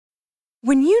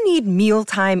When you need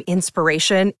mealtime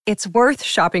inspiration, it's worth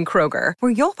shopping Kroger,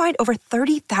 where you'll find over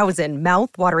 30,000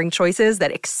 mouth-watering choices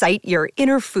that excite your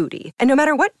inner foodie. And no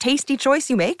matter what tasty choice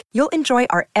you make, you'll enjoy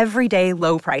our everyday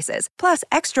low prices, plus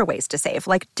extra ways to save,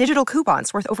 like digital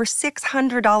coupons worth over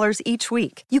 $600 each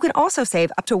week. You can also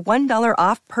save up to $1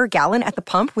 off per gallon at the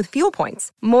pump with fuel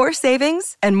points. More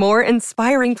savings and more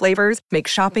inspiring flavors make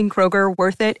shopping Kroger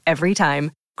worth it every time.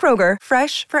 Kroger,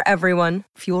 fresh for everyone.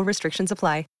 Fuel restrictions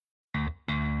apply.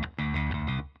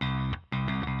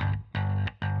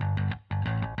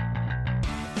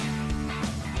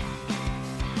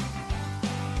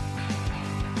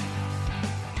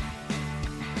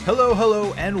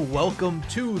 Hello, and welcome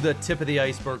to the Tip of the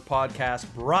Iceberg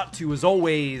podcast, brought to you as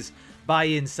always by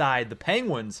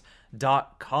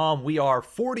InsideThePenguins.com. We are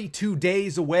 42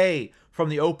 days away from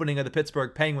the opening of the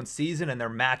Pittsburgh Penguins season and their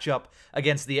matchup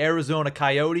against the Arizona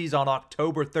Coyotes on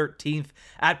October 13th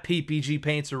at PPG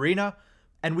Paints Arena.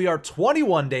 And we are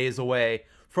 21 days away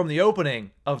from the opening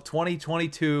of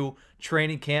 2022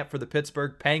 training camp for the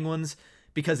Pittsburgh Penguins,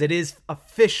 because it is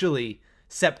officially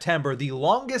September. The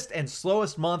longest and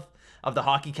slowest month of the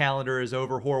hockey calendar is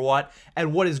over, Horwat.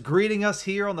 And what is greeting us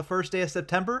here on the first day of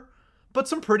September? But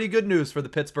some pretty good news for the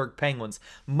Pittsburgh Penguins.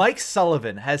 Mike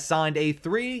Sullivan has signed a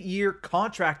 3-year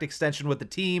contract extension with the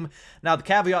team. Now, the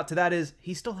caveat to that is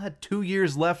he still had 2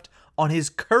 years left on his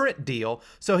current deal,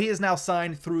 so he is now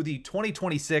signed through the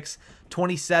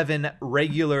 2026-27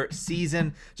 regular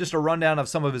season. Just a rundown of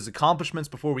some of his accomplishments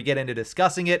before we get into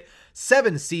discussing it.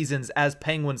 7 seasons as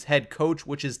Penguins head coach,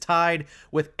 which is tied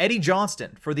with Eddie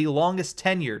Johnston for the longest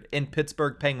tenured in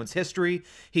Pittsburgh Penguins history.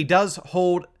 He does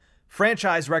hold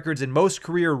franchise records in most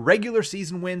career regular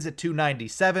season wins at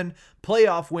 297,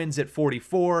 playoff wins at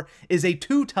 44, is a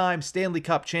 2-time Stanley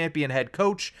Cup champion head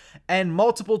coach, and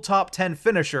multiple top 10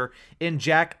 finisher in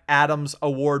Jack Adams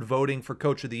Award voting for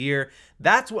Coach of the Year.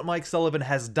 That's what Mike Sullivan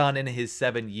has done in his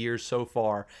 7 years so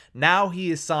far. Now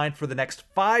he is signed for the next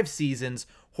 5 seasons.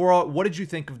 Hora, what did you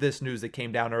think of this news that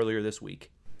came down earlier this week?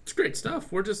 It's great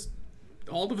stuff.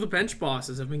 All of the bench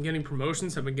bosses have been getting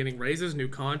promotions, have been getting raises, new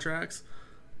contracts.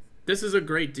 This is a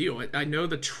great deal. I know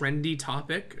the trendy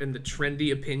topic and the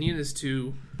trendy opinion is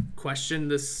to question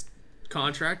this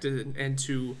contract and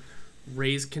to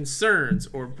raise concerns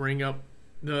or bring up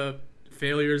the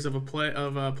failures of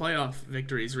playoff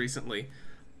victories recently.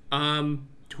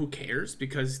 Who cares?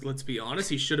 Because let's be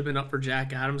honest, he should have been up for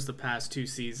Jack Adams the past 2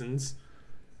 seasons.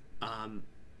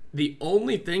 The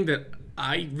only thing that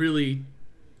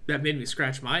made me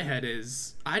scratch my head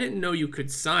is I didn't know you could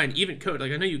sign even coach.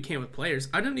 Like, I know you can with players.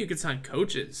 I didn't know you could sign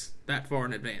coaches that far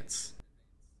in advance.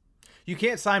 You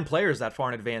can't sign players that far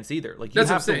in advance either. Like, you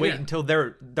have to wait until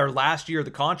their last year of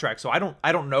the contract. So I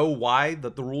don't know why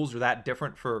the rules are that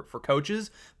different for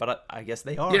coaches, but I guess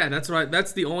they are. Yeah, that's right.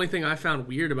 That's the only thing I found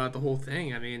weird about the whole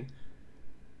thing. I mean,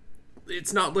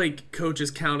 it's not like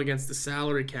coaches count against the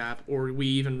salary cap, or we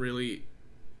even really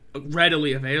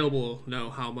readily available know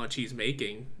how much he's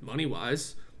making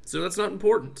money-wise, so that's not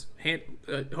important.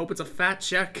 Hope it's a fat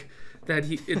check that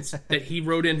he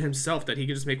wrote in himself, that he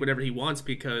can just make whatever he wants,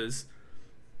 because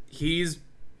he's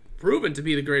proven to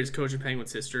be the greatest coach in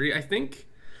Penguins history. I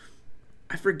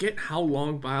forget how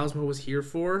long Bilesma was here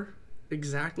for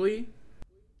exactly.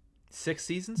 6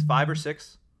 seasons, 5 or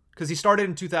 6, because he started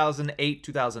in 2008,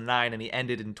 2009, and he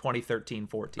ended in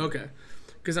 2013-14. Okay.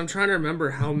 Because I'm trying to remember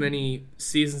how many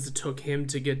seasons it took him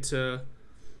to get to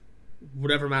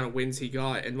whatever amount of wins he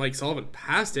got. And Mike Sullivan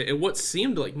passed it in what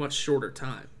seemed like much shorter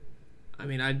time. I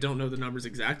mean, I don't know the numbers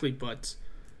exactly, but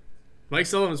Mike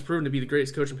Sullivan's proven to be the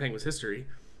greatest coach in Penguins history.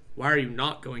 Why are you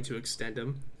not going to extend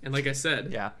him? And like I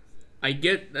said, yeah, I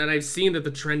get, and I've seen that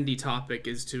the trendy topic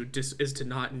is to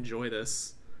not enjoy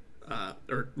this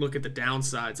or look at the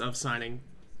downsides of signing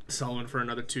Sullivan for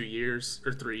another 2 years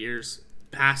or 3 years.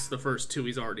 Past the first 2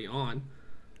 he's already on.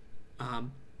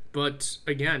 But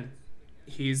again,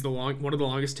 he's one of the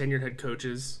longest tenured head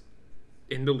coaches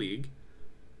in the league.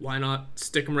 Why not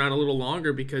stick him around a little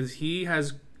longer? Because he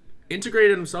has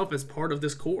integrated himself as part of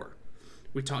this core.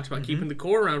 We talked about keeping the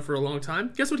core around for a long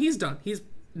time. Guess what he's done? He's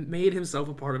made himself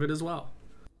a part of it as well.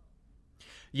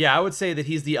 Yeah, I would say that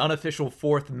he's the unofficial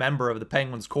 4th member of the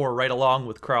Penguins core, right along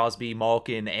with Crosby,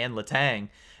 Malkin, and Letang.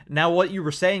 Now, what you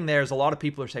were saying there is a lot of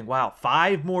people are saying, wow,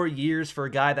 5 more years for a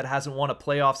guy that hasn't won a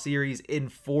playoff series in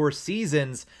 4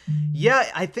 seasons.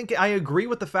 Yeah, I think I agree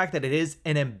with the fact that it is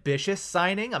an ambitious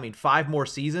signing. I mean, 5 more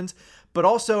seasons. But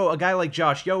also a guy like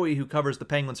Josh Yohe, who covers the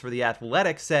Penguins for The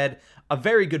Athletic, said a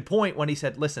very good point when he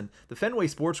said, listen, the Fenway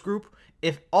Sports Group,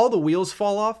 if all the wheels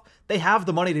fall off, they have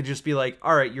the money to just be like,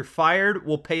 all right, you're fired.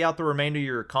 We'll pay out the remainder of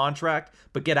your contract,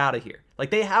 but get out of here. Like,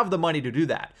 they have the money to do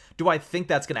that. Do I think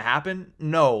that's going to happen?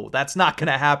 No, that's not going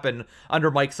to happen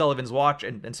under Mike Sullivan's watch,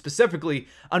 and specifically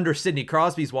under Sidney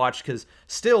Crosby's watch, because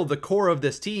still the core of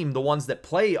this team, the ones that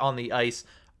play on the ice,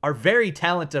 are very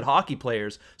talented hockey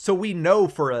players. So we know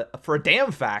for a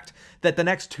damn fact that the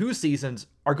next 2 seasons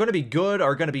are going to be good,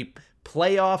 are going to be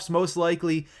playoffs most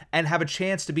likely, and have a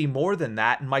chance to be more than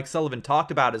that. And Mike Sullivan talked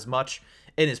about as much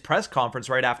in his press conference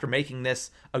right after making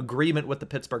this agreement with the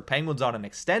Pittsburgh Penguins on an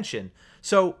extension.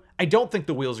 So I don't think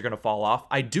the wheels are going to fall off.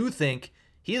 I do think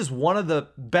he is one of the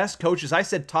best coaches. I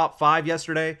said top 5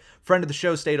 yesterday. Friend of the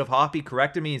show, State of Hoppy,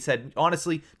 corrected me and said,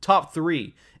 honestly, top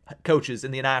 3 coaches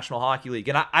in the National Hockey League.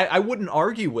 And I wouldn't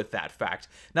argue with that fact.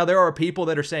 Now, there are people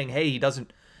that are saying, hey, he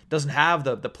doesn't have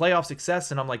the playoff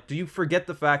success. And I'm like, do you forget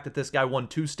the fact that this guy won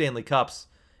 2 Stanley Cups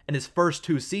in his first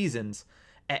 2 seasons?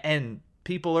 And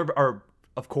people are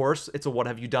of course, it's a what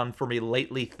have you done for me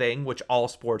lately thing, which all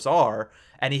sports are.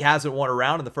 And he hasn't won a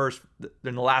round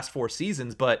in the last 4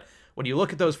 seasons. But when you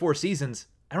look at those 4 seasons,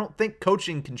 I don't think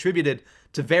coaching contributed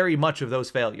to very much of those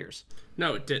failures.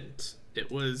 No, it didn't.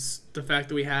 It was the fact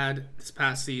that we had this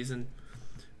past season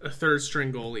a 3rd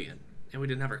string goalie in, and we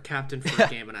didn't have our captain for a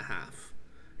game and a half.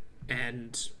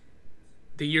 And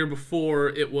the year before,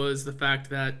 it was the fact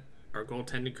that our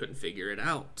goaltending couldn't figure it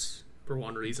out for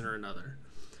one reason or another.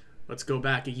 Let's go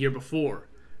back a year before.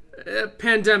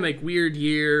 Pandemic, weird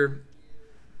year.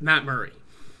 Matt Murray.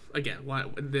 Again,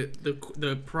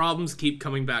 the problems keep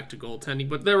coming back to goaltending,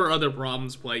 but there were other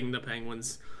problems plaguing the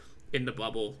Penguins in the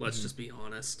bubble. Let's just be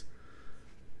honest.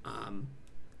 And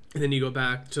then you go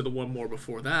back to the one more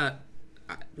before that.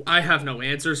 I have no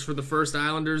answers for the first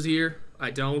Islanders year.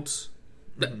 I don't.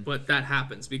 But that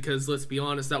happens because, let's be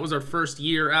honest, that was our first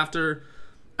year after.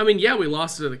 I mean, yeah, we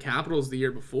lost to the Capitals the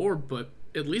year before, but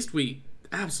at least we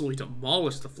absolutely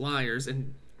demolished the Flyers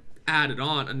and added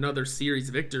on another series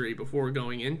victory before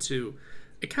going into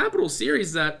a Capital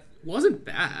series that wasn't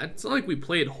bad. It's not like we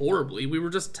played horribly. We were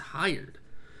just tired.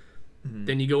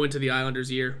 Then you go into the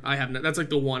Islanders year. That's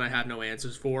like the one I have no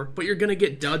answers for. But you're going to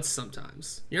get duds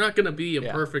sometimes. You're not going to be a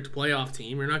perfect playoff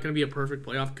team. You're not going to be a perfect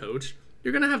playoff coach.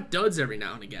 You're going to have duds every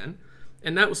now and again.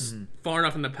 And that was far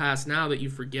enough in the past now that you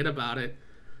forget about it.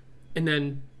 And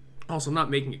then also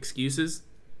not making excuses,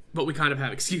 but we kind of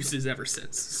have excuses ever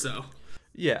since. So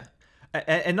yeah.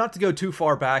 And not to go too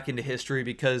far back into history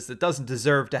because it doesn't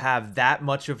deserve to have that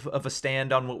much of a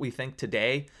stand on what we think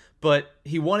today, but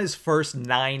he won his first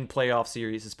 9 playoff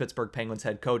series as Pittsburgh Penguins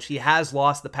head coach. He has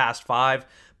lost the past 5,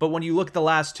 but when you look at the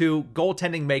last 2,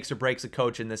 goaltending makes or breaks a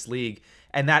coach in this league,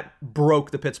 and that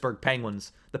broke the Pittsburgh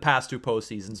Penguins the past 2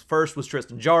 postseasons. First was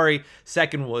Tristan Jarry,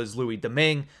 second was Louis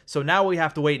Domingue. So now we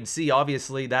have to wait and see.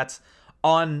 Obviously, that's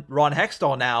on Ron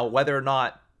Hextall now, whether or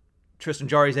not Tristan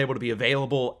Jarry is able to be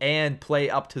available and play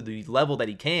up to the level that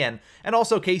he can, and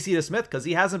also Casey DeSmith, because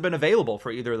he hasn't been available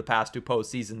for either of the past 2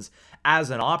 postseasons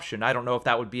as an option. I don't know if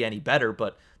that would be any better,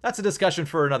 but that's a discussion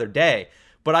for another day.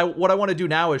 But what I want to do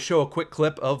now is show a quick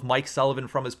clip of Mike Sullivan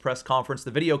from his press conference.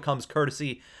 The video comes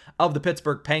courtesy of the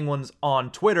Pittsburgh Penguins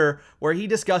on Twitter, where he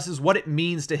discusses what it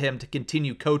means to him to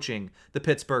continue coaching the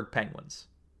Pittsburgh Penguins.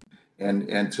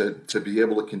 And to be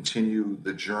able to continue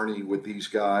the journey with these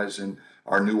guys and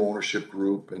our new ownership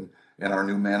group and our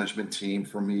new management team,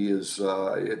 for me, is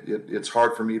it's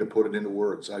hard for me to put it into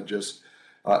words.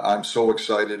 I'm so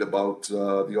excited about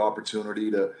the opportunity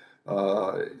to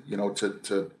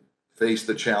face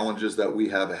the challenges that we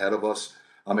have ahead of us.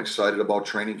 I'm excited about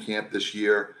training camp this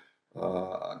year.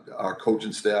 Our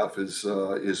coaching staff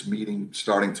is meeting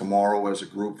starting tomorrow as a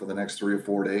group for the next 3 or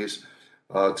 4 days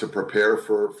to prepare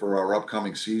for our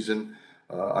upcoming season.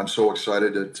 I'm so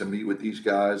excited to meet with these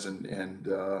guys, and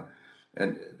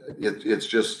it's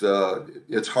just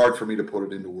it's hard for me to put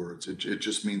it into words. It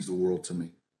just means the world to me.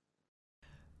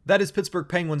 That is Pittsburgh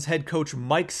Penguins head coach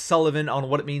Mike Sullivan on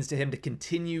what it means to him to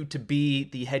continue to be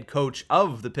the head coach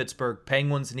of the Pittsburgh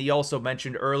Penguins. And he also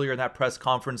mentioned earlier in that press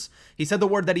conference, he said the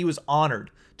word that he was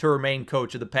honored to remain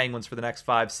coach of the Penguins for the next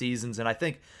 5 seasons. And I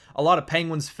think a lot of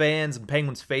Penguins fans and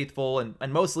Penguins faithful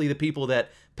and mostly the people that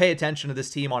pay attention to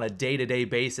this team on a day-to-day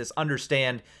basis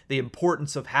understand the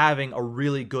importance of having a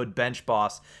really good bench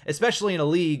boss, especially in a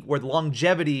league where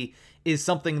longevity is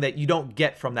something that you don't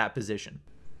get from that position.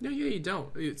 Yeah, you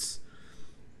don't.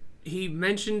 He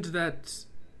mentioned that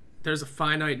there's a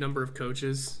finite number of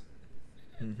coaches,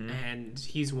 and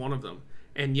he's one of them.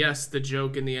 And yes, the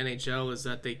joke in the NHL is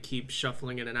that they keep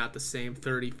shuffling in and out the same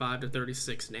 35 to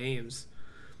 36 names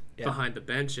behind the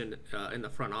bench and in the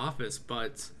front office,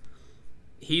 but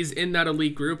he's in that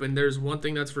elite group, and there's one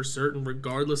thing that's for certain,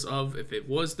 regardless of if it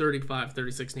was 35,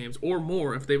 36 names or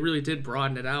more, if they really did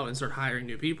broaden it out and start hiring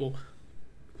new people,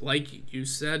 like you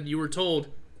said, you were told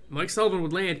Mike Sullivan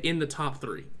would land in the top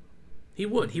 3. He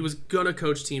would. He was going to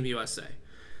coach Team USA.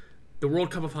 The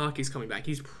World Cup of Hockey is coming back.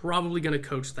 He's probably going to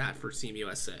coach that for Team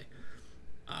USA.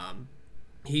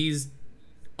 He's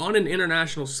on an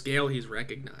international scale, he's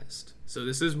recognized. So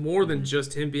this is more than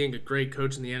just him being a great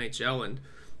coach in the NHL, and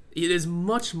it is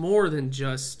much more than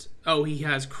just, oh, he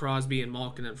has Crosby and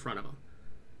Malkin in front of him.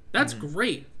 That's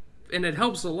great, and it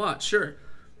helps a lot, sure.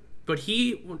 But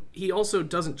he also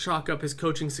doesn't chalk up his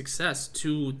coaching success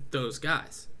to those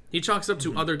guys. He chalks up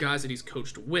to other guys that he's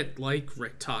coached with, like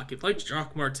Rick Tocchet, like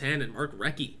Jacques Martin and Mark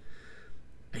Recchi.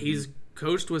 He's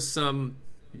coached with some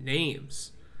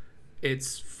names.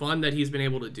 It's fun that he's been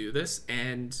able to do this,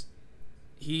 and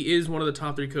he is one of the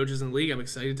top 3 coaches in the league. I'm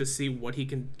excited to see what he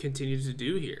can continue to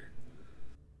do here.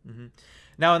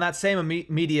 Now, in that same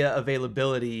media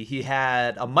availability, he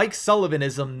had a Mike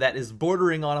Sullivanism that is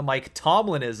bordering on a Mike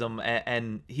Tomlinism,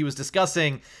 and he was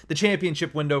discussing the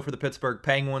championship window for the Pittsburgh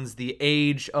Penguins, the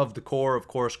age of the core, of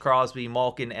course, Crosby,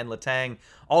 Malkin, and Letang,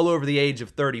 all over the age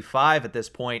of 35 at this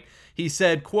point. He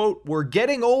said, quote, "We're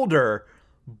getting older,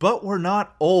 but we're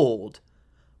not old."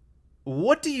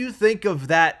 What do you think of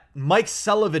that Mike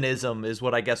Sullivanism is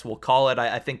what I guess we'll call it.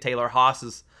 I think Taylor Haas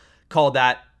has called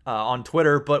that on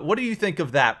Twitter, but what do you think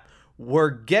of that? We're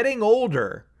getting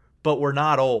older, but we're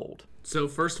not old. So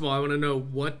first of all, I want to know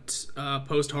what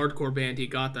post-hardcore band he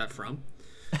got that from.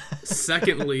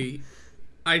 Secondly,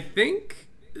 I think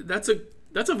that's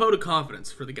a vote of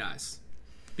confidence for the guys,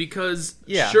 because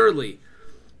surely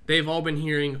they've all been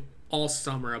hearing all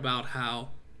summer about how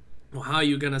are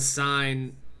you going to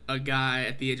sign a guy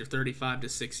at the age of 35 to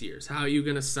 6 years? How are you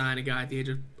going to sign a guy at the age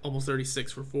of almost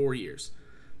 36 for 4 years?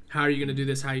 How are you going to do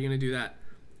this? How are you going to do that?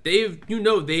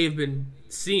 They've been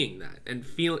seeing that and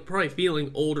probably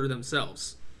feeling older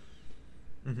themselves.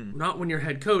 Not when you're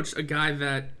head coach, a guy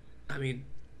that, I mean,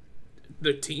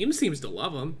 the team seems to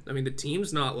love him. I mean, the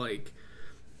team's not like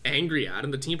angry at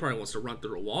him. The team probably wants to run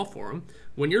through a wall for him.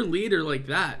 When your leader like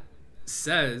that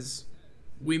says,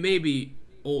 we may be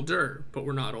older, but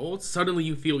we're not old, suddenly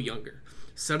you feel younger.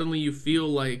 Suddenly you feel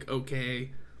like, okay,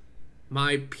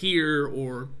 my peer,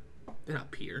 or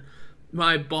not peer,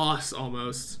 my boss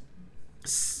almost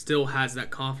still has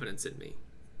that confidence in me.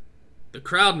 The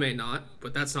crowd may not,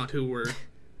 but that's not who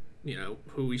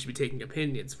who we should be taking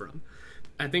opinions from.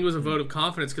 I think it was a vote of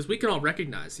confidence because we can all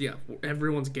recognize,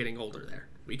 everyone's getting older there.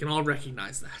 We can all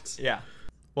recognize that. Yeah.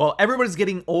 Well, everybody's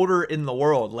getting older in the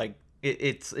world. Like,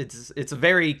 it's a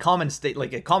very common state,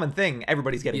 like a common thing.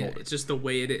 Everybody's getting older. It's just the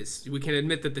way it is. We can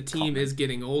admit that the team is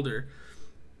getting older.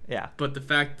 Yeah. But the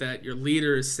fact that your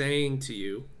leader is saying to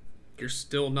you, you're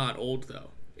still not old,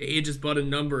 though. Age is but a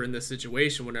number in this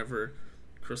situation whenever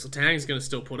Chris Letang is going to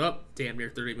still put up damn near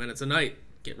 30 minutes a night.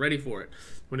 Get ready for it.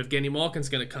 When Evgeny Malkin's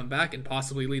going to come back and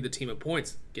possibly lead the team in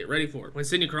points, get ready for it. When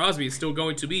Sidney Crosby is still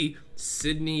going to be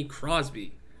Sidney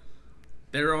Crosby.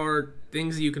 There are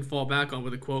things that you can fall back on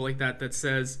with a quote like that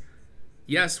says,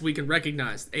 yes, we can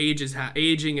recognize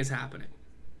aging is happening,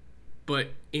 but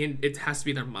it has to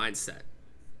be their mindset.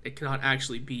 It cannot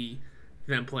actually be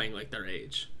them playing like their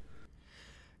age.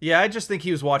 Yeah, I just think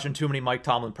he was watching too many Mike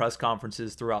Tomlin press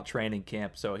conferences throughout training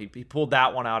camp, so he pulled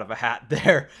that one out of a hat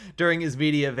there during his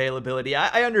media availability.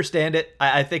 I understand it.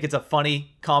 I think it's a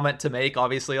funny comment to make,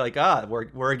 obviously, like,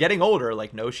 we're getting older.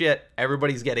 Like, no shit,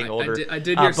 everybody's getting older. I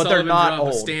did hear but Sullivan they're not drop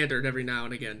old. a standard every now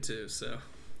and again, too, so...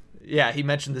 Yeah, he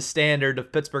mentioned the standard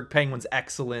of Pittsburgh Penguins'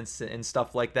 excellence and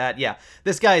stuff like that. Yeah,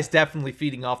 this guy is definitely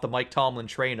feeding off the Mike Tomlin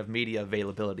train of media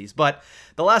availabilities. But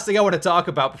the last thing I want to talk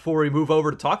about before we move over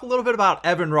to talk a little bit about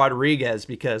Evan Rodrigues,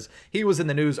 because he was in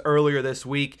the news earlier this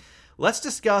week. Let's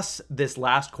discuss this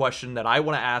last question that I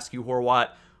want to ask you, Horwat.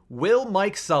 Will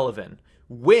Mike Sullivan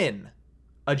win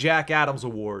a Jack Adams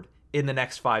Award in the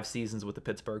next 5 seasons with the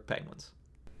Pittsburgh Penguins?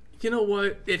 You know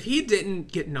what? If he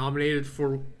didn't get nominated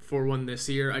for one this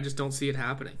year, I just don't see it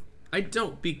happening. I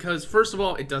don't, because first of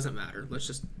all, it doesn't matter. Let's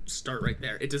just start right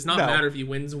there. It does not matter if he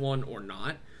wins one or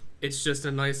not. It's just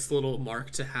a nice little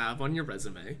mark to have on your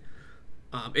resume.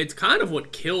 It's kind of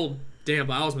what killed Dan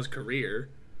Bylsma's career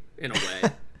in a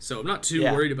way. So I'm not too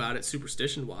worried about it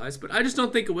superstition-wise, but I just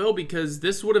don't think it will, because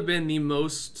this would have been the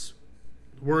most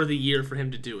worthy year for him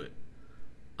to do it.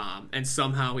 And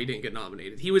somehow he didn't get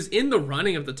nominated. He was in the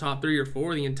running of the top 3 or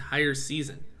 4 the entire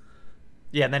season.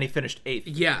 Yeah, and then he finished 8th.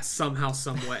 Yeah, somehow,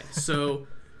 some way. So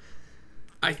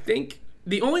I think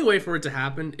the only way for it to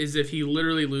happen is if he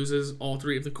literally loses all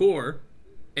 3 of the core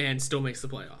and still makes the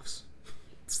playoffs.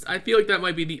 I feel like that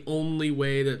might be the only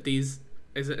way that these...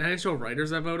 Is it NHL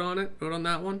writers that vote on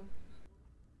that one?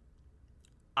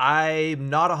 I'm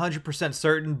not 100%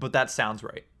 certain, but that sounds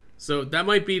right. So that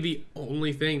might be the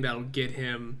only thing that'll get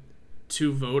him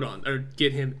to vote on or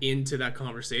get him into that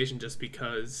conversation, just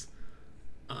because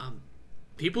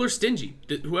people are stingy.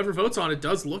 Whoever votes on it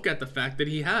does look at the fact that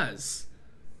he has,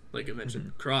 like I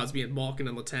mentioned, Crosby and Malkin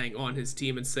and Letang on his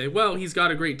team and say, well, he's got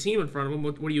a great team in front of him.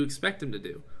 What do you expect him to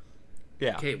do?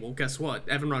 Yeah. Okay, well, guess what?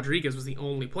 Evan Rodriguez was the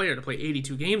only player to play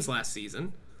 82 games last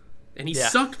season, and he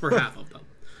sucked for half of them.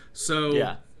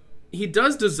 So he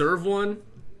does deserve one,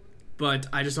 but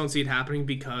I just don't see it happening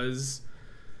because,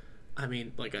 I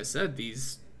mean, like I said,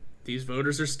 these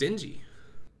voters are stingy.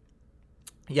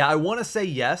 Yeah, I want to say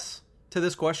yes to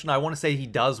this question. I want to say he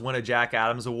does win a Jack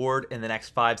Adams Award in the next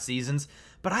 5 seasons,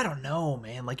 but I don't know,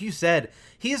 man. Like you said,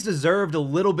 he has deserved a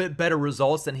little bit better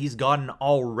results than he's gotten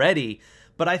already.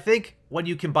 But I think when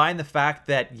you combine the fact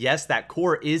that, yes, that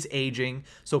core is aging,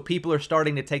 so people are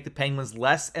starting to take the Penguins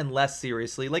less and less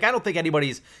seriously. Like, I don't think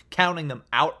anybody's counting them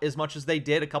out as much as they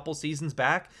did a couple seasons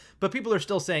back, but people are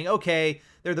still saying, okay,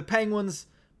 they're the Penguins,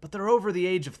 but they're over the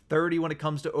age of 30 when it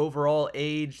comes to overall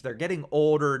age. They're getting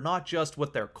older, not just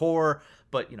with their core,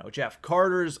 but, you know, Jeff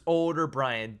Carter's older,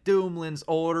 Brian Dumoulin's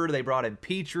older. They brought in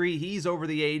Petrie. He's over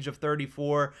the age of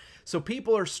 34. So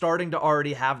people are starting to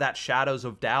already have that shadows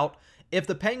of doubt. If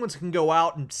the Penguins can go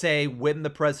out and, say, win the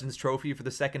President's Trophy for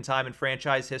the second time in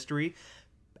franchise history,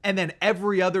 and then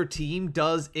every other team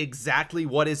does exactly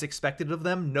what is expected of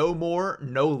them, no more,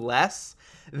 no less,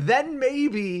 then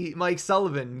maybe Mike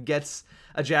Sullivan gets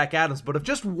a Jack Adams. But if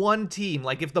just one team,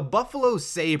 like if the Buffalo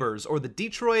Sabres or the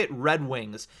Detroit Red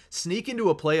Wings sneak into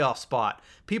a playoff spot,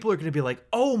 people are going to be like,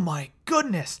 oh my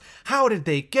goodness, how did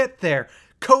they get there?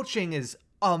 Coaching is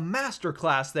a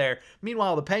masterclass there.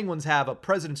 Meanwhile, the Penguins have a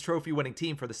President's Trophy winning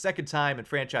team for the second time in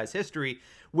franchise history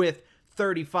with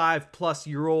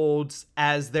 35-plus-year-olds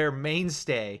as their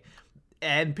mainstay.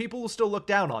 And people will still look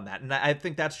down on that. And I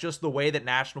think that's just the way that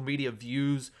national media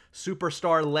views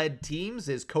superstar-led teams,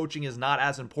 is coaching is not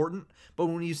as important. But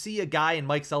when you see a guy in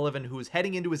Mike Sullivan who is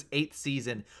heading into his 8th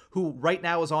season, who right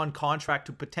now is on contract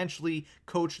to potentially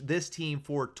coach this team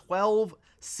for 12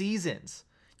 seasons,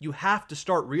 you have to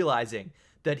start realizing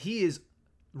that he is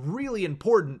really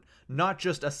important, not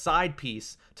just a side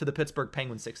piece to the Pittsburgh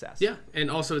Penguins' success. Yeah,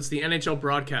 and also it's the NHL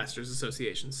Broadcasters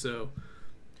Association, so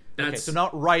that's... Okay, so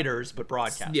not writers, but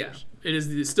broadcasters. Yeah, it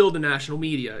is still the national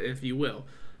media, if you will.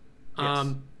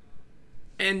 Yes.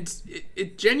 And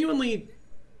it genuinely,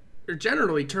 or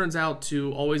generally, turns out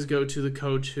to always go to the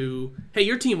coach who, hey,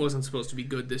 your team wasn't supposed to be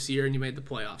good this year and you made the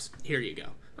playoffs. Here you go.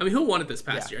 I mean, who won it this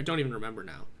past year? I don't even remember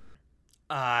now.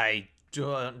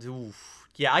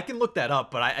 Yeah, I can look that up,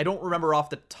 but I don't remember off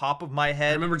the top of my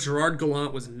head. I remember Gerard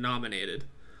Gallant was nominated.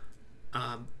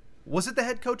 Was it the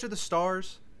head coach of the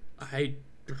Stars? I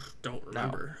don't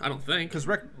remember. No. I don't think. Because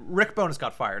Rick Bowness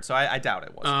got fired, so I doubt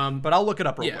it was. But I'll look it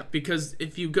up real quick. Yeah, because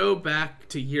if you go back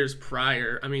to years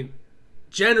prior, I mean,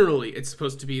 generally it's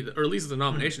supposed to be, or at least the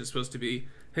nomination is supposed to be,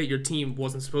 hey, your team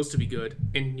wasn't supposed to be good,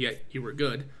 and yet you were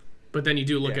good. But then you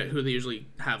do look at who they usually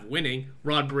have winning.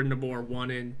 Rod Brind'Amour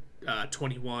won in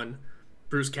 21.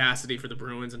 Bruce Cassidy for the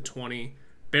Bruins in 20.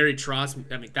 Barry Trotz,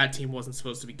 I mean, that team wasn't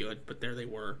supposed to be good, but there they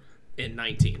were in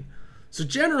 19. So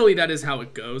generally that is how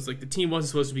it goes. Like, the team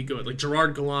wasn't supposed to be good. Like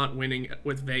Gerard Gallant winning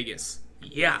with Vegas.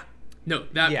 Yeah. No,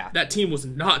 that team was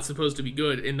not supposed to be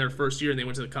good in their first year, and they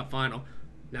went to the Cup final.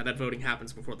 Now that voting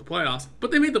happens before the playoffs,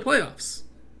 but they made the playoffs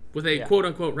with a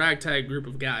quote-unquote ragtag group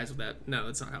of guys. No,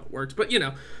 that's not how it works. But, you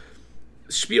know,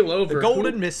 spiel over. The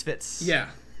Golden Misfits.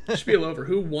 Yeah. Spiel over.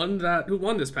 Who won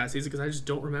this past season? Because I just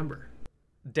don't remember.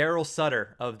 Daryl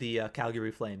Sutter of the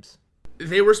Calgary Flames.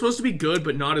 They were supposed to be good,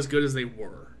 but not as good as they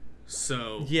were.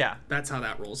 So yeah, that's how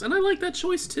that rolls. And I like that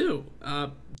choice too.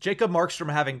 Jacob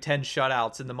Markstrom having 10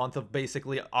 shutouts in the month of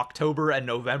basically October and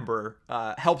November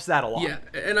helps that a lot. Yeah,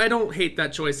 and I don't hate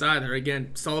that choice either.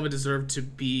 Again, Sullivan deserved to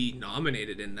be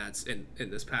nominated in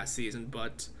this past season,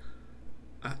 but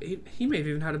he may have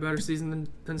even had a better season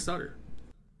than Sutter.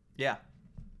 Yeah.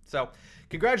 So,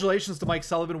 congratulations to Mike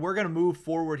Sullivan. We're going to move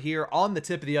forward here on the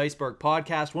Tip of the Iceberg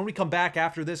podcast. When we come back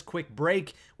after this quick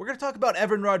break, we're going to talk about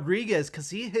Evan Rodriguez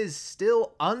because he is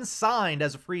still unsigned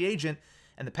as a free agent,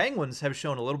 and the Penguins have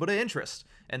shown a little bit of interest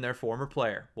in their former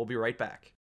player. We'll be right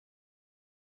back.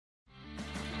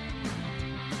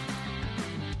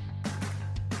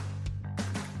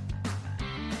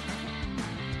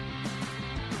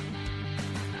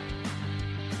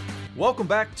 Welcome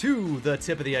back to the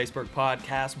Tip of the Iceberg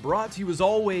podcast, brought to you as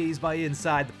always by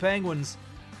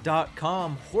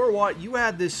InsideThePenguins.com. Horwat, you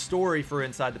had this story for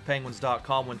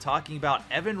InsideThePenguins.com when talking about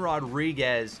Evan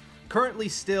Rodriguez, currently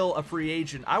still a free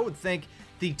agent. I would think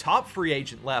the top free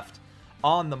agent left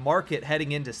on the market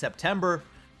heading into September.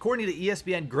 According to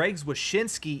ESPN, Greg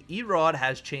Wyshynski, Erod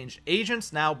has changed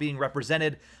agents, now being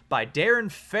represented by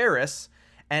Darren Ferris.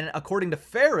 And according to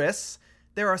Ferris,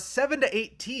 there are 7 to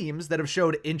 8 teams that have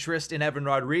showed interest in Evan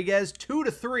Rodriguez, 2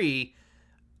 to 3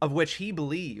 of which he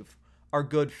believes are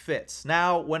good fits.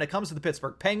 Now, when it comes to the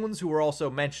Pittsburgh Penguins, who are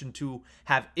also mentioned to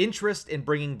have interest in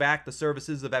bringing back the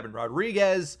services of Evan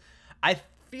Rodriguez, I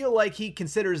feel like he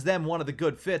considers them one of the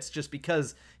good fits just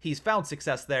because he's found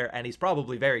success there and he's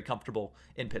probably very comfortable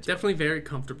in Pittsburgh. Definitely very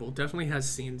comfortable. Definitely has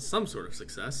seen some sort of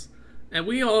success. And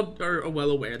we all are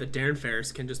well aware that Darren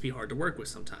Ferris can just be hard to work with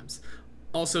sometimes.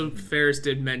 Also, Ferris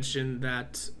did mention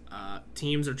that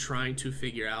teams are trying to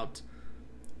figure out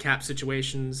cap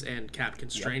situations and cap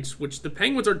constraints, which the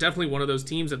Penguins are definitely one of those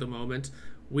teams at the moment.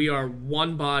 We are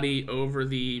one body over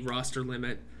the roster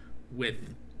limit with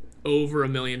over $1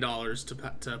 million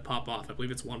to pop off. I believe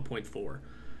it's 1.4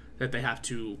 that they have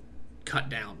to cut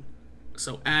down.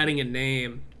 So adding a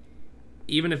name,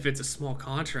 even if it's a small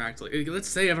contract, like, let's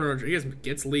say Evan Rodriguez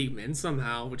gets league min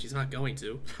somehow, which he's not going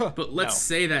to, but let's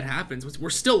say that happens,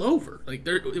 we're still over. Like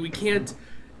we can't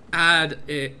add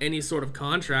any sort of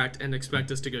contract and expect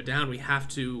us to go down. We have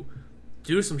to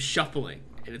do some shuffling,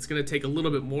 and it's going to take a little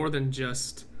bit more than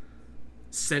just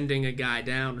sending a guy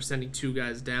down or sending 2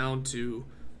 guys down to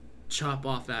chop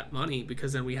off that money,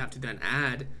 because then we have to then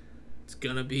add.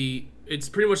 It's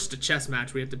pretty much just a chess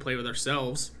match we have to play with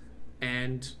ourselves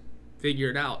and figure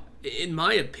it out. In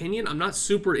my opinion, I'm not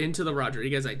super into the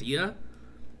Rodriguez idea.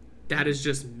 That is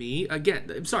just me.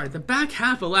 Again, I'm sorry, the back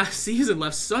half of last season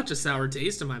left such a sour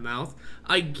taste in my mouth.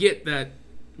 I get that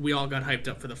we all got hyped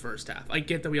up for the first half. I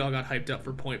get that we all got hyped up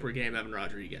for point per game Evan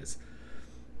Rodriguez.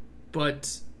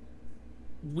 But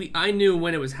I knew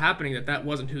when it was happening that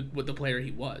wasn't what the player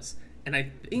he was. And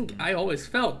I think I always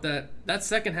felt that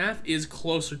second half is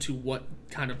closer to what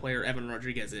kind of player Evan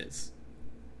Rodriguez is.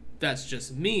 That's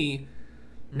just me.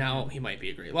 Now, he might be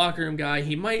a great locker room guy.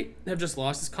 He might have just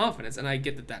lost his confidence, and I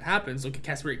get that happens. Look at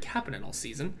Kasperi Kapanen all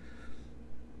season.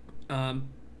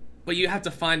 But you have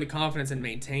to find the confidence and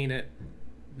maintain it.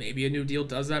 Maybe a new deal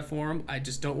does that for him. I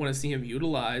just don't want to see him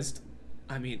utilized.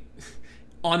 I mean,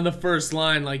 on the first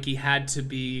line like he had to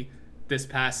be this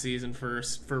past season for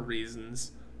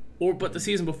reasons. But the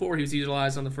season before he was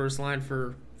utilized on the first line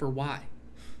for why?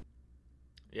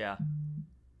 Yeah.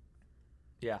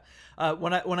 Yeah.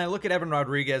 When I look at Evan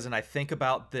Rodriguez and I think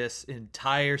about this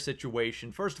entire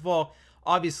situation, first of all,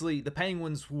 obviously the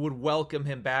Penguins would welcome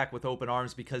him back with open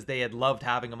arms because they had loved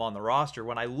having him on the roster.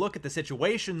 When I look at the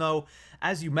situation, though,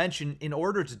 as you mentioned, in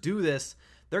order to do this,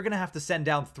 they're going to have to send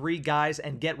down 3 guys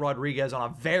and get Rodriguez on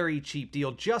a very cheap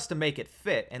deal just to make it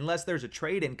fit, unless there's a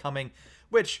trade incoming,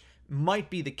 which might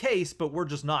be the case, but we're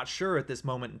just not sure at this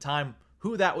moment in time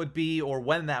who that would be or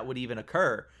when that would even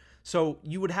occur. So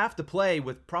you would have to play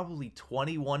with probably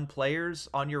 21 players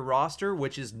on your roster,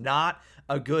 which is not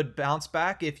a good bounce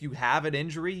back. If you have an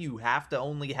injury, you have to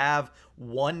only have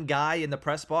 1 guy in the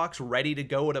press box ready to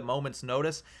go at a moment's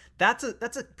notice. That's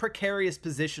a precarious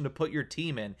position to put your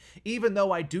team in, even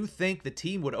though I do think the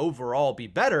team would overall be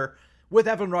better with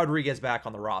Evan Rodriguez back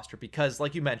on the roster because,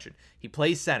 like you mentioned, he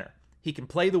plays center. He can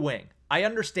play the wing. I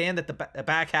understand that the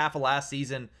back half of last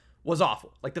season was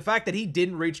awful. Like, the fact that he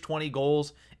didn't reach 20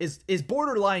 goals is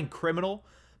borderline criminal,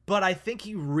 but I think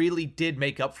he really did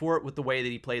make up for it with the way that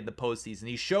he played in the postseason.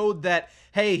 He showed that,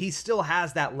 hey, he still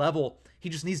has that level. He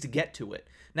just needs to get to it.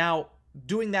 Now,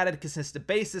 doing that at a consistent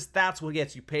basis, that's what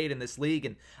gets you paid in this league,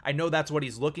 and I know that's what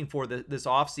he's looking for this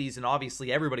offseason.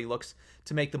 Obviously, everybody looks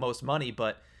to make the most money,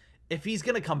 but if he's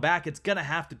going to come back, it's going to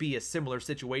have to be a similar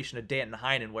situation to Danton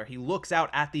Heinen, where he looks out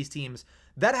at these teams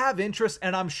that have interest,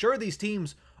 and I'm sure these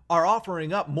teams are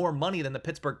offering up more money than the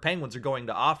Pittsburgh Penguins are going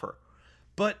to offer.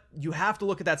 But you have to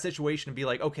look at that situation and be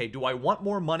like, okay, do I want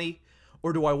more money,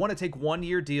 or do I want to take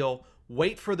 1-year deal,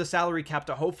 wait for the salary cap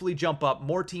to hopefully jump up,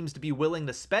 more teams to be willing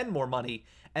to spend more money,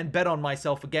 and bet on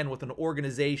myself again with an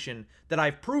organization that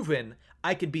I've proven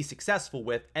I could be successful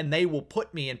with, and they will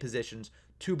put me in positions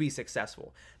to be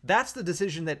successful. That's the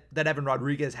decision that Evan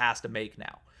Rodriguez has to make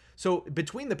now. So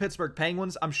between the Pittsburgh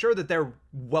Penguins, I'm sure that they're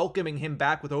welcoming him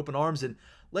back with open arms, and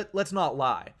let's not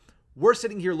lie. We're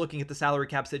sitting here looking at the salary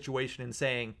cap situation and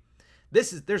saying,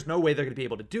 there's no way they're going to be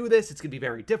able to do this. It's going to be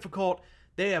very difficult.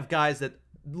 They have guys that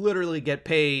literally get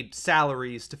paid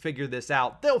salaries to figure this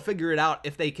out. They'll figure it out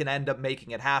if they can end up making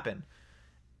it happen.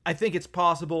 I think it's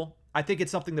possible. I think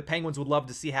it's something the Penguins would love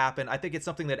to see happen. I think it's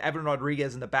something that Evan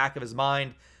Rodriguez in the back of his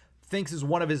mind thinks is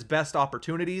one of his best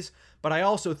opportunities. But I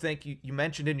also think, you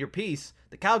mentioned in your piece,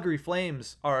 the Calgary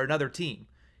Flames are another team.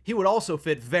 He would also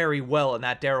fit very well in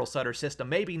that Daryl Sutter system.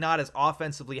 Maybe not as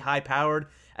offensively high-powered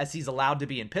as he's allowed to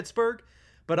be in Pittsburgh,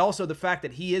 but also the fact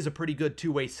that he is a pretty good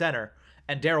two-way center,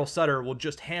 and Daryl Sutter will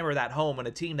just hammer that home in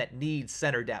a team that needs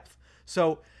center depth.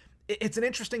 So it's an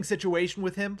interesting situation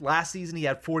with him. Last season, he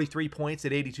had 43 points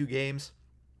at 82 games.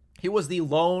 He was the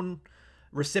lone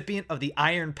recipient of the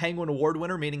Iron Penguin Award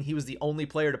winner, meaning he was the only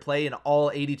player to play in all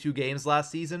 82 games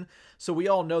last season. So we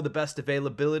all know the best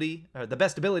ability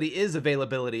is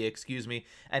availability,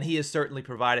 and he has certainly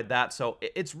provided that. So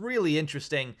it's really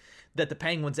interesting that the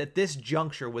Penguins at this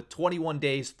juncture, with 21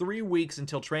 days, 3 weeks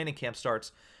until training camp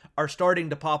starts, are starting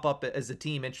to pop up as a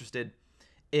team interested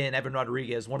in Evan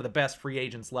Rodriguez, one of the best free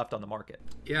agents left on the market.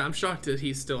 Yeah, I'm shocked that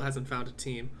he still hasn't found a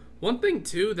team. One thing,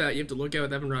 too, that you have to look at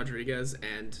with Evan Rodriguez,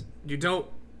 and you don't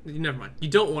want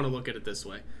to look at it this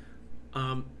way.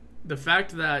 The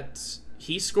fact that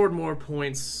he scored more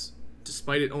points,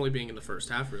 despite it only being in the first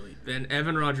half, really, than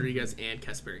Evan Rodriguez and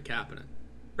Kasperi Kapanen.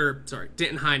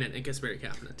 Danton Heinen and Kasperi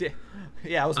Kapanen.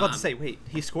 Yeah, I was about to say, wait,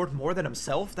 he scored more than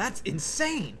himself? That's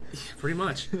insane. Pretty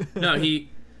much. No,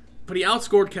 but he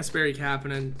outscored Kasperi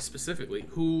Kapanen specifically,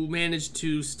 who managed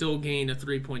to still gain a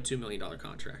 $3.2 million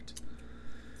contract.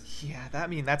 Yeah,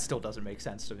 that still doesn't make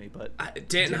sense to me. But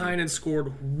Danton Heinen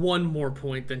scored one more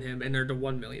point than him and earned a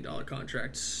 $1 million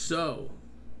contract. So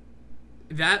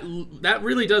that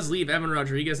really does leave Evan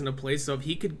Rodriguez in a place of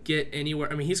he could get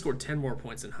anywhere. I mean, he scored 10 more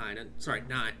points than Heinen. Sorry,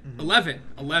 9. 11.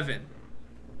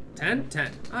 10?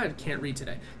 10. I can't read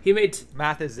today. He made...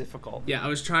 Math is difficult. Yeah,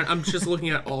 I'm just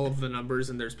looking at all of the numbers,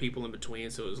 and there's people in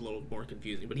between, so it was a little more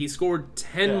confusing. But he scored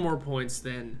 10 more points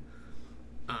than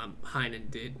Heinen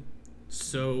did.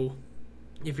 So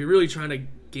if you're really trying to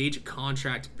gauge a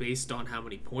contract based on how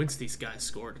many points these guys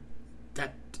scored,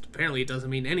 that apparently it doesn't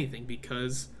mean anything,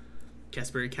 because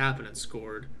Kasperi Kapanen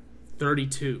scored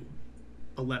 32,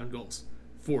 11 goals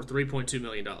for $3.2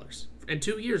 million. In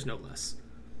 2 years, no less.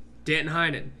 Danton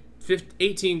Heinen,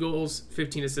 18 goals,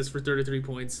 15 assists for 33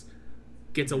 points,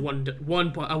 gets a one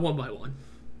by one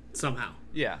somehow.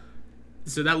 Yeah.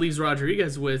 So that leaves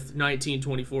Rodriguez with 19,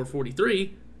 24,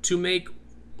 43 to make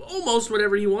almost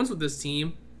whatever he wants with this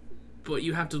team. But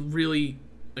you have to really,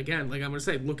 again, like I'm going to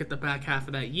say, look at the back half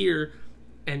of that year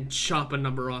and chop a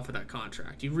number off of that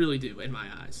contract. You really do, in my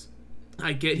eyes.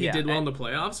 I get he did well in the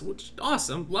playoffs, which is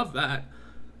awesome. Love that.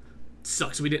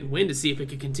 Sucks we didn't win to see if it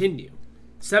could continue.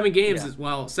 7 games is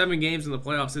 7 games in the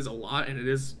playoffs is a lot, and it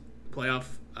is playoff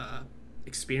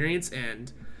experience,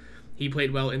 and he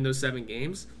played well in those 7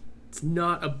 games. It's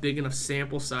not a big enough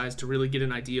sample size to really get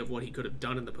an idea of what he could have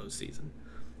done in the postseason,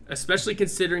 especially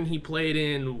considering he played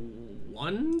in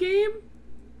 1 game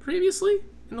previously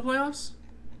in the playoffs.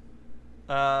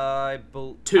 2. I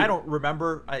don't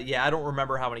remember. I don't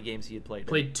remember how many games he had played.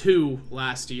 Played 2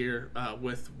 last year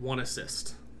with 1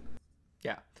 assist.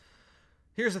 Yeah.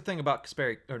 Here's the thing about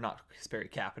Kasperi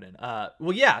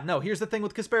Kapanen. Here's the thing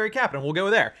with Kasperi Kapanen. We'll go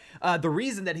there. The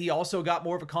reason that he also got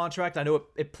more of a contract, I know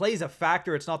it plays a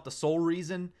factor. It's not the sole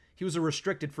reason. He was a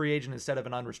restricted free agent instead of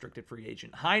an unrestricted free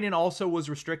agent. Heinen also was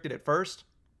restricted at first,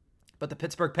 but the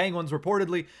Pittsburgh Penguins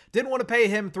reportedly didn't want to pay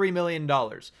him $3 million.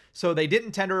 So they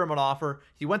didn't tender him an offer.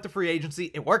 He went to free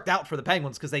agency. It worked out for the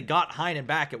Penguins because they got Heinen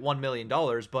back at $1 million,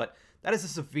 but that is a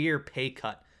severe pay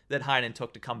cut that Heinen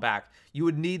took to come back. You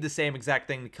would need the same exact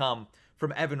thing to come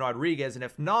from Evan Rodriguez, and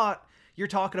if not, you're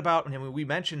talking about, we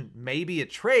mentioned maybe a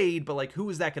trade, but like,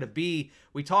 who is that going to be?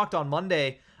 We talked on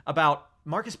Monday about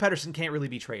Marcus Pettersson can't really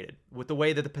be traded with the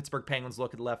way that the Pittsburgh Penguins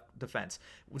look at left defense,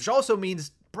 which also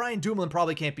means Brian Dumoulin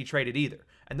probably can't be traded either.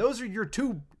 And those are your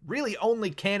 2 really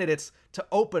only candidates to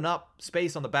open up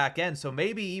space on the back end. So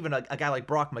maybe even a guy like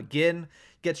Brock McGinn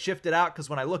gets shifted out, because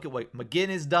when I look at what McGinn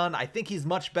has done, I think he's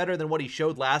much better than what he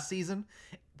showed last season,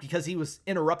 because he was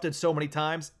interrupted so many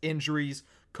times, injuries,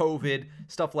 COVID,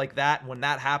 stuff like that. When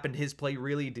that happened, his play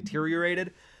really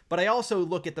deteriorated. But I also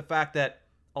look at the fact that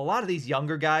a lot of these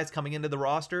younger guys coming into the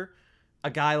roster, a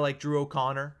guy like Drew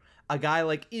O'Connor, a guy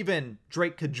like even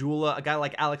Drake Caggiula, a guy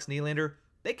like Alex Nylander,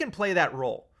 they can play that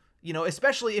role.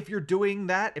 Especially if you're doing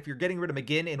that, if you're getting rid of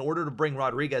McGinn in order to bring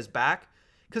Rodriguez back,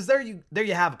 because there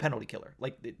you have a penalty killer.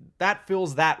 Like, that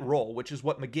fills that role, which is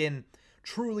what McGinn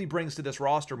truly brings to this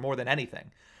roster more than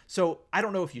anything. So I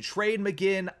don't know if you trade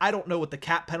McGinn. I don't know what the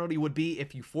cap penalty would be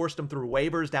if you forced him through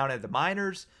waivers down at the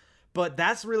minors, but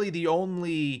that's really the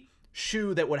only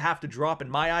shoe that would have to drop in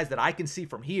my eyes that I can see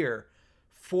from here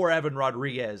for Evan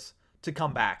Rodriguez to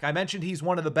come back. I mentioned he's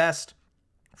one of the best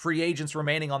free agents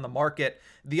remaining on the market.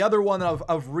 The other one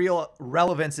of real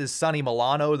relevance is Sonny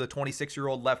Milano, the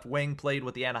 26-year-old left wing, played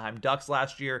with the Anaheim Ducks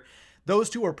last year. Those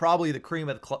 2 are probably the cream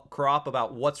of the crop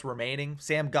about what's remaining.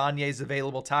 Sam Gagner is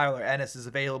available. Tyler Ennis is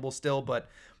available still, but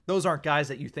those aren't guys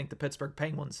that you think the Pittsburgh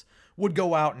Penguins would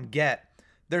go out and get.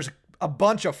 There's a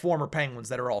bunch of former Penguins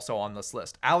that are also on this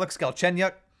list. Alex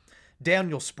Galchenyuk,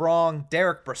 Daniel Sprong,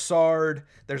 Derek Brassard.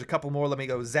 There's a couple more. Let me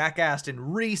go. Zach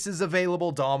Aston Reese is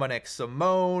available. Dominic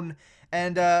Simone.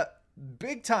 And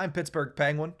big-time Pittsburgh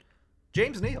Penguin,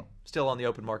 James Neal, still on the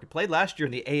open market. Played last year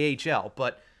in the AHL.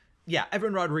 But, yeah,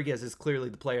 Evan Rodriguez is clearly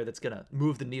the player that's going to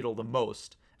move the needle the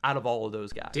most out of all of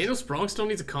those guys. Daniel Sprong still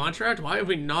needs a contract? Why have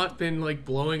we not been,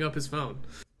 blowing up his phone?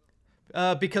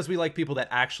 Because we like people that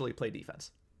actually play defense.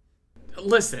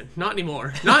 Listen, not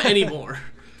anymore. Not anymore.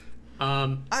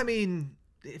 I mean,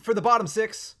 for the bottom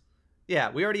six,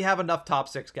 yeah, we already have enough top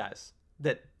six guys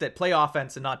that play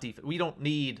offense and not defense. We don't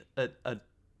need a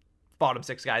bottom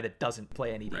six guy that doesn't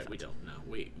play any defense. Right, we don't. No,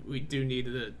 we do need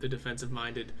the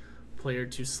defensive-minded player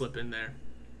to slip in there.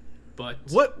 But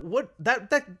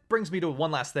that brings me to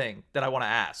one last thing that I want to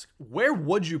ask. Where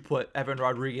would you put Evan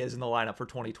Rodriguez in the lineup for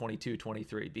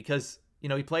 2022-23? Because,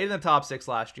 he played in the top six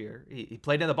last year. He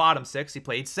played in the bottom six. He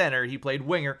played center. He played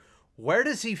winger. Where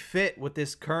does he fit with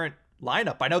this current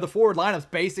lineup? I know the forward lineup's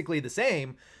basically the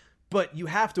same, but you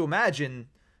have to imagine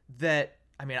that,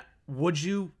 would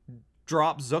you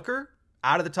drop Zucker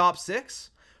out of the top six?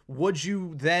 Would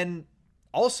you then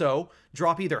also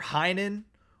drop either Heinen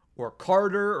or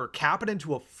Carter or Kapanen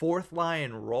to a fourth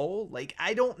line role?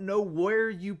 I don't know where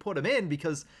you put him in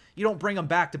because you don't bring him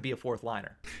back to be a fourth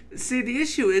liner. See, the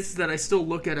issue is that I still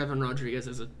look at Evan Rodriguez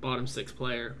as a bottom six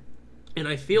player, and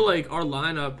I feel like our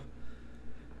lineup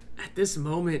at this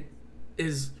moment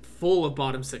is full of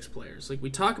bottom six players. We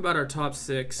talk about our top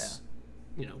six,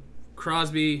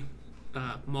 Crosby,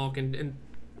 Malkin,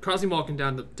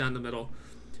 down the middle,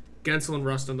 Gensel and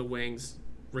Rust on the wings,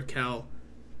 Raquel,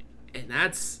 and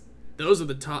those are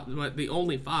the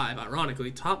only five,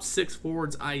 ironically, top six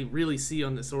forwards I really see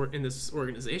on in this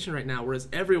organization right now, whereas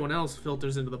everyone else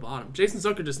filters into the bottom. Jason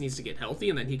Zucker just needs to get healthy,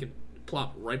 and then he can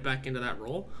plop right back into that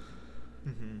role.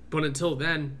 Mm-hmm. But until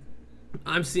then,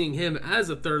 I'm seeing him as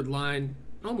a third line,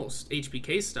 almost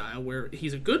HBK style, where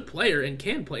he's a good player and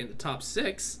can play in the top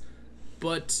six,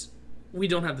 but we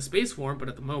don't have the space for him, but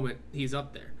at the moment, he's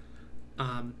up there.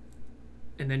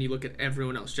 And then you look at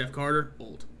everyone else. Jeff Carter,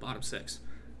 old, bottom six.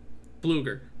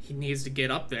 Bluger, he needs to get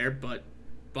up there, but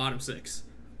bottom six.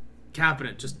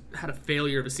 Kapanen just had a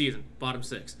failure of a season, bottom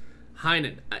six.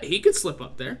 Heinen, he could slip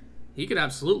up there. He could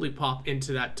absolutely pop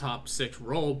into that top six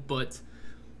role, but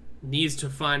needs to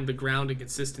find the ground and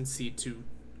consistency to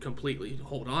completely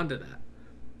hold on to that.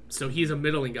 So he's a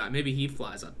middling guy. Maybe he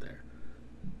flies up there.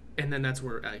 And then that's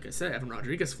where, like I said, Evan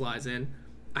Rodriguez flies in.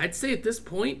 I'd say at this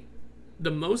point, the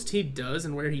most he does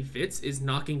and where he fits is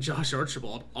knocking Josh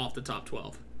Archibald off the top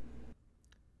 12.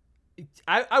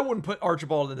 I wouldn't put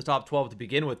Archibald in the top 12 to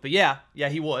begin with, but yeah,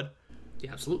 he would. He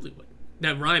absolutely would.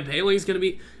 Now, Ryan Poehling's going to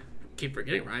be... Keep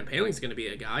forgetting, Ryan Poehling's going to be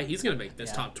a guy. He's going to make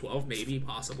this top 12, maybe,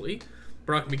 possibly.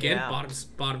 Brock McGinn,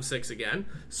 bottom six again.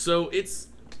 So it's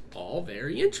all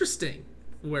very interesting,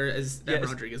 whereas Evan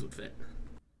Rodriguez would fit.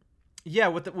 Yeah,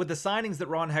 with the signings that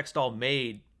Ron Hextall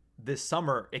made this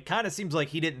summer, it kind of seems like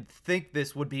he didn't think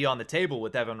this would be on the table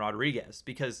with Evan Rodriguez,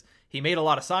 because he made a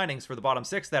lot of signings for the bottom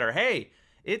six that are, hey,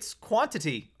 it's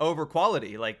quantity over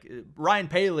quality. Ryan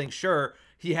Poehling, sure,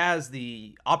 he has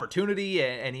the opportunity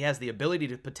and he has the ability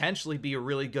to potentially be a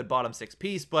really good bottom six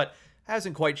piece, but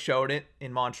hasn't quite shown it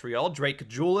in Montreal. Drake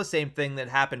Caggiula, same thing that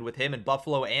happened with him in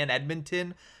Buffalo and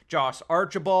Edmonton. Josh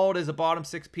Archibald is a bottom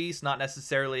six piece, not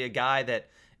necessarily a guy that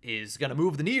is going to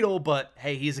move the needle, but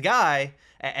hey, he's a guy.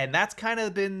 And that's kind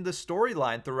of been the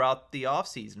storyline throughout the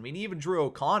offseason. Even Drew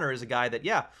O'Connor is a guy that,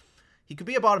 he could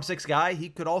be a bottom six guy. He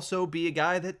could also be a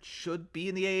guy that should be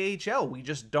in the AHL. We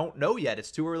just don't know yet.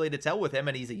 It's too early to tell with him,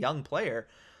 and he's a young player.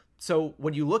 So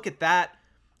when you look at that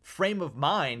frame of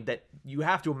mind that you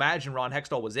have to imagine Ron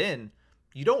Hextall was in,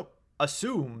 you don't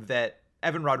assume that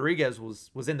Evan Rodriguez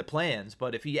was in the plans.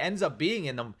 But if he ends up being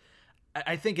in them,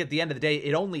 I think at the end of the day,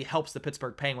 it only helps the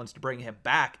Pittsburgh Penguins to bring him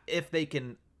back if they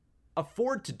can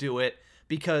afford to do it,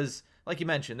 because like you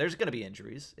mentioned, there's going to be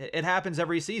injuries. It happens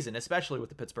every season, especially with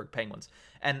the Pittsburgh Penguins.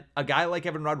 And a guy like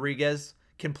Evan Rodriguez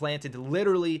can plant into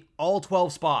literally all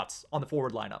 12 spots on the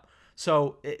forward lineup.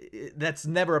 So that's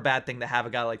never a bad thing to have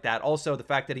a guy like that. Also, the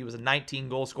fact that he was a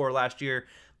 19-goal scorer last year,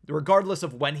 regardless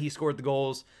of when he scored the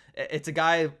goals, it's a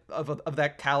guy of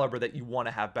that caliber that you want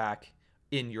to have back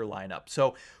in your lineup.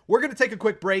 So we're going to take a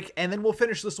quick break, and then we'll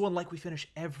finish this one like we finish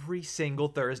every single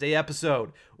Thursday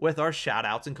episode with our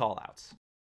shout-outs and call-outs.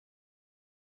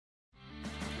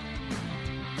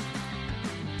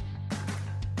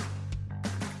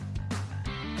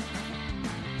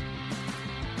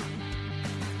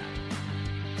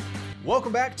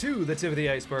 Welcome back to the Tip of the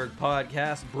Iceberg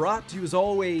podcast, brought to you as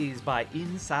always by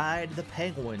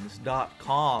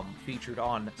InsideThePenguins.com, featured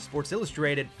on Sports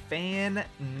Illustrated Fan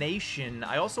Nation.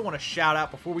 I also want to shout out,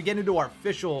 before we get into our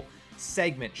official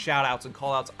segment, shout outs and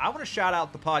call outs, I want to shout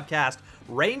out the podcast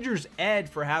Rangers Ed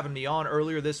for having me on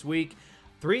earlier this week.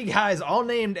 3 guys all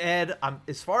named Ed.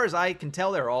 As far as I can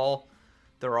tell, they're all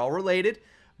related,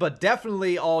 but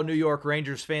definitely all New York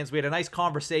Rangers fans. We had a nice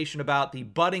conversation about the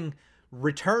budding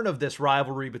return of this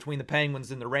rivalry between the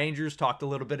Penguins and the Rangers, talked a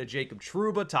little bit of Jacob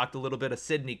Trouba, talked a little bit of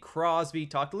Sidney Crosby,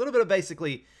 talked a little bit of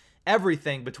basically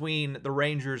everything between the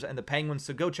Rangers and the Penguins.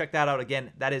 So go check that out.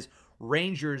 Again, that is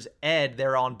Rangers Ed.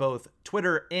 They're on both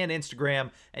Twitter and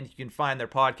Instagram, and you can find their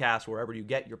podcast wherever you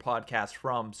get your podcast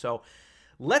from. So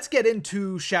let's get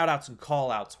into shout outs and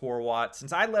call outs, Horwat.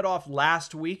 Since I led off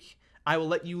last week, I will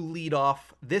let you lead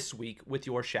off this week with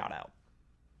your shout out.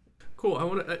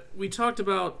 Cool. We talked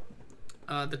about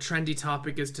the trendy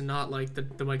topic is to not like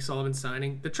the Mike Sullivan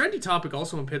signing. The trendy topic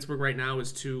also in Pittsburgh right now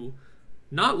is to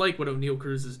not like what O'Neal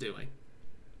Cruz is doing.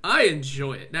 I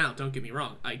enjoy it. Now, don't get me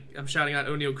wrong. I'm shouting out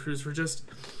O'Neal Cruz for just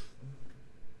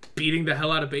beating the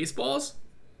hell out of baseballs.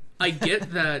 I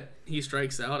get that he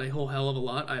strikes out a whole hell of a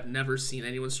lot. I've never seen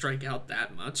anyone strike out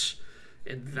that much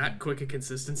and that quick a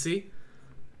consistency.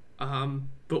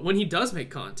 But when he does make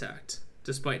contact,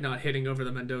 despite not hitting over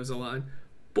the Mendoza line,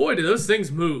 boy, do those things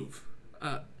move.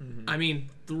 I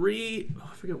mean,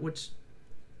 I forget which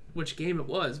game it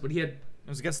was, but he had... It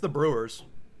was against the Brewers.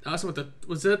 Was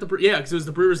that yeah, because it was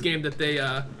the Brewers game that they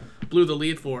blew the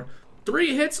lead for.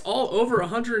 3 hits all over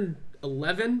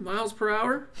 111 miles per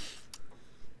hour.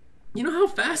 You know how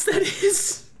fast that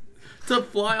is to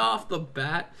fly off the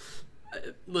bat?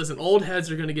 Listen, old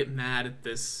heads are going to get mad at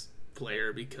this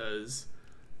player because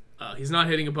he's not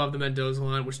hitting above the Mendoza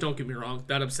line, which, don't get me wrong,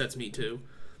 that upsets me too.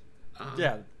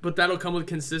 Yeah. But that'll come with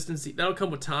consistency. That'll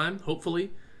come with time, hopefully.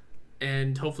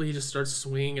 And hopefully he just starts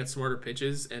swinging at smarter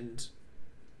pitches. And,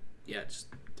 yeah,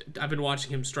 I've been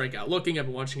watching him strike out looking. I've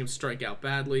been watching him strike out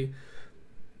badly.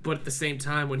 But at the same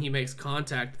time, when he makes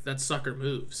contact, that sucker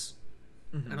moves.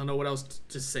 Mm-hmm. I don't know what else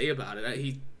to say about it.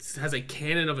 He has a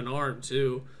cannon of an arm,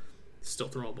 too. Still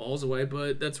throwing balls away,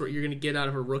 but that's what you're going to get out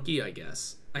of a rookie, I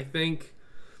guess. I think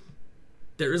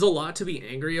there is a lot to be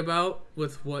angry about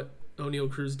with what O'Neal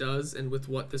Cruz does and with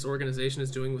what this organization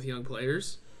is doing with young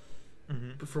players.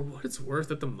 Mm-hmm. But for what it's worth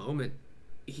at the moment,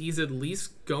 he's at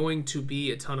least going to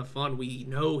be a ton of fun. We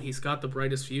know he's got the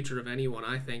brightest future of anyone,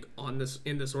 I think, in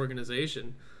this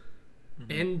organization.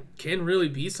 Mm-hmm. And can really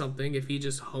be something if he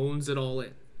just hones it all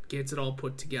in, gets it all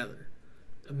put together.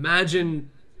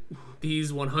 Imagine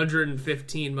these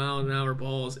 115 mile an hour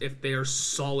balls if they are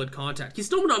solid contact. He's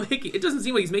still not making, it doesn't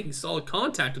seem like he's making solid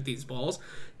contact with these balls,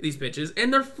 these pitches,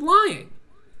 and they're flying.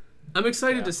 I'm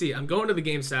excited to see. I'm going to the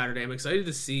game Saturday. I'm excited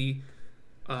to see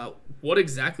what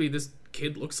exactly this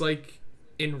kid looks like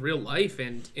in real life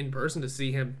and in person, to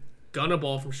see him gun a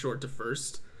ball from short to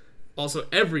first. Also,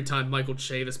 every time Michael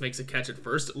Chavis makes a catch at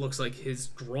first, it looks like his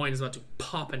groin is about to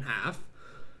pop in half.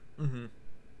 Mm-hmm.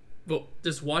 But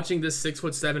just watching this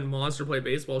 6'7" monster play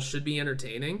baseball should be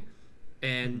entertaining.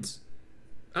 And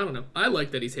I don't know. I like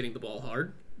that he's hitting the ball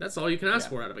hard. That's all you can ask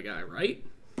for out of a guy, right?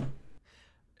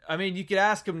 I mean, you could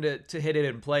ask him to hit it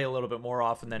and play a little bit more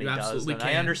often than he does. And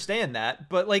I understand that.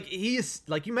 But like, he's,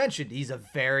 like you mentioned, he's a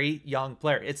very young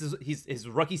player. It's his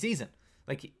rookie season.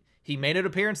 Like, he made an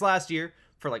appearance last year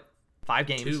for like 5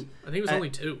 games. 2. I think it was only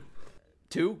 2.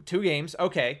 Two games.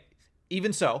 Okay.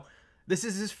 Even so, this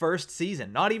is his first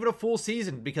season. Not even a full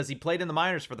season, because he played in the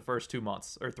minors for the first 2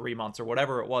 months or 3 months or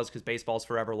whatever it was, because baseball's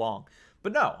forever long.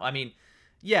 But no, I mean,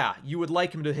 yeah, you would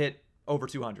like him to hit over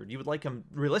 200. You would like him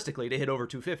realistically to hit over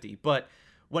 250. But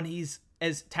when he's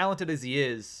as talented as he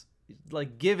is,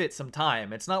 like, give it some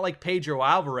time. It's not like Pedro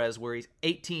Alvarez, where he's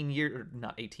 18 years,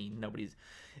 not 18,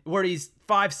 where he's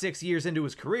 5-6 years into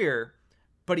his career,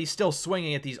 but he's still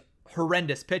swinging at these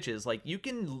horrendous pitches. Like, you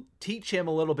can teach him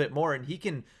a little bit more, and he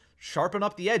can sharpen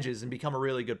up the edges and become a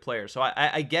really good player. So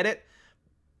I get it.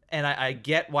 And I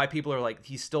get why people are like,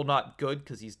 he's still not good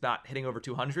because he's not hitting over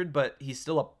 200, but he's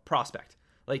still a prospect.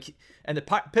 Like, and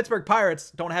the Pittsburgh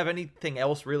Pirates don't have anything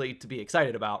else really to be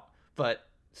excited about. But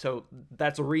so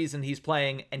that's a reason he's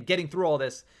playing and getting through all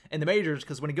this in the majors,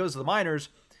 because when he goes to the minors,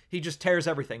 he just tears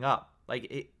everything up.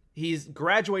 Like, he's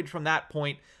graduated from that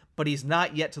point, but he's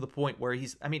not yet to the point where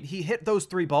he hit those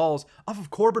 3 balls off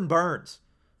of Corbin Burns.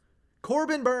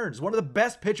 Corbin Burns, one of the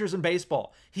best pitchers in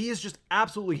baseball. He is just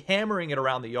absolutely hammering it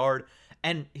around the yard.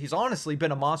 And he's honestly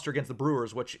been a monster against the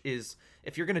Brewers, which is,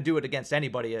 if you're going to do it against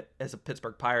anybody as a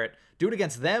Pittsburgh Pirate, do it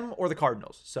against them or the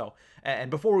Cardinals. So, and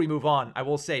before we move on, I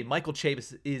will say Michael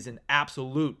Chavis is an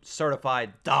absolute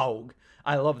certified dog.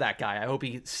 I love that guy. I hope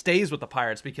he stays with the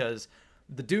Pirates because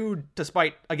the dude,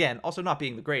 despite, again, also not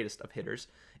being the greatest of hitters,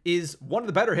 is one of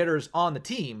the better hitters on the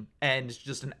team and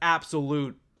just an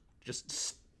absolute,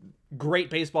 just great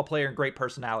baseball player and great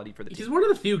personality for the team. He's one of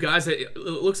the few guys that it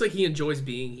looks like he enjoys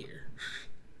being here.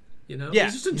 You know? Yeah.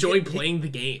 He's just enjoying playing the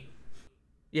game.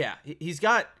 Yeah, he's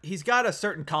got a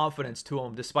certain confidence to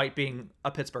him despite being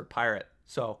a Pittsburgh Pirate.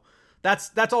 So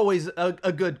that's always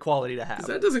a good quality to have.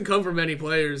 That doesn't come from many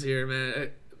players here, man.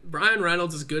 Brian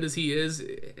Reynolds, as good as he is,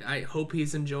 I hope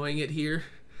he's enjoying it here.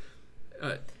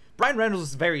 Brian Reynolds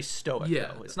is very stoic,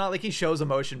 yeah, though. It's not like he shows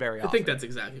emotion very often. I think that's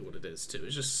exactly what it is, too.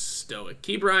 It's just stoic.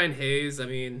 Key Brian Hayes, I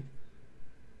mean,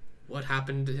 what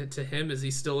happened to him? Is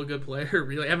he still a good player?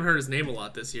 Really? I haven't heard his name a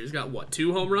lot this year. He's got,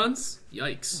 2 home runs?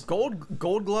 Yikes.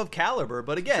 Gold glove caliber,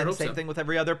 but again, Sure same thing with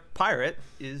every other Pirate,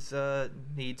 is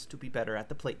needs to be better at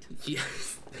the plate.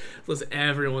 Yes. Listen,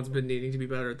 everyone's been needing to be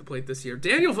better at the plate this year.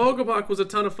 Daniel Vogelbach was a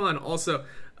ton of fun. Also,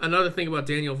 another thing about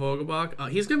Daniel Vogelbach,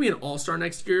 he's going to be an all-star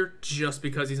next year just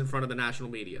because he's in front of the national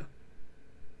media.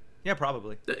 Yeah,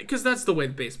 probably. Because that's the way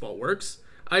baseball works.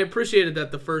 I appreciated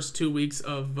that the first 2 weeks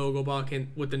of Vogelbach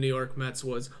with the New York Mets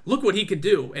was, look what he could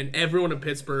do. And everyone in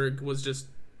Pittsburgh was just,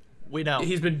 we know.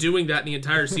 He's been doing that the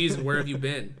entire season. Where have you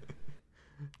been?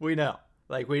 We know.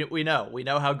 Like, we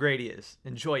know how great he is.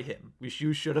 Enjoy him.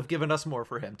 You should have given us more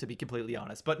for him, to be completely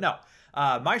honest. But no,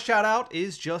 my shout out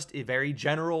is just a very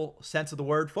general sense of the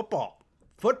word football.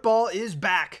 Football is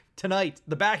back tonight.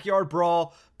 The Backyard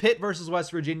Brawl, Pitt versus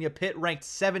West Virginia. Pitt ranked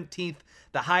 17th,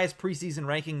 the highest preseason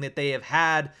ranking that they have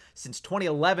had since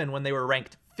 2011 when they were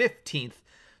ranked 15th.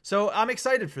 So I'm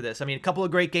excited for this. I mean, a couple of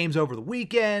great games over the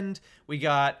weekend. We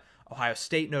got Ohio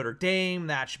State, Notre Dame.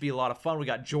 That should be a lot of fun. We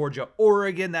got Georgia,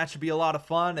 Oregon. That should be a lot of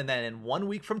fun. And then in 1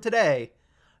 week from today,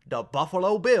 the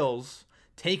Buffalo Bills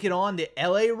taking on the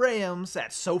LA Rams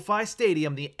at SoFi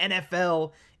Stadium. The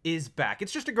NFL is back.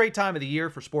 It's just a great time of the year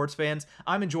for sports fans.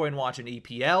 I'm enjoying watching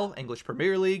EPL, English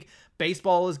Premier League.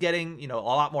 Baseball is getting, a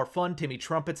lot more fun. Timmy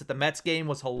Trumpets at the Mets game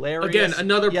was hilarious. Again,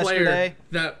 another yesterday.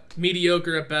 Player that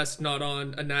mediocre at best, not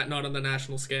on the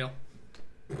national scale.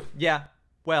 Yeah,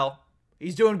 well,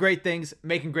 he's doing great things,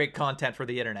 making great content for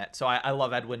the internet. So I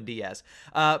love Edwin Diaz.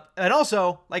 And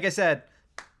also, like I said,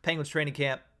 Penguins training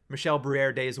camp, Michel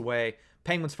Briere days away.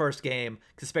 Penguins first game,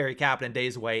 Kasperi Kapanen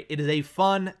days away. It is a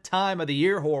fun time of the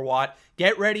year, Horwat.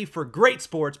 Get ready for great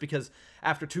sports because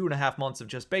after 2.5 months of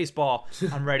just baseball,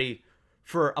 I'm ready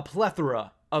for a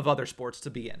plethora of other sports to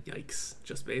be in. Yikes,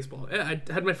 just baseball. Yeah,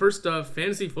 I had my first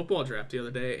fantasy football draft the other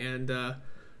day, and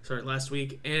last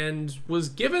week, and was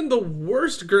given the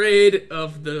worst grade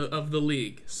of the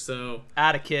league. So,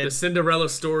 Atta kid. The Cinderella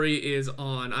story is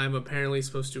on. I'm apparently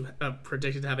supposed to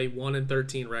predicted to have a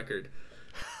 1-13 record.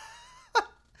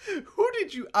 Who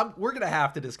did you? We're gonna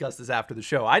have to discuss this after the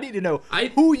show. I need to know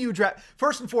who you draft.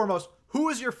 First and foremost, who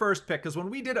was your first pick? Because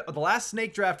when we did the last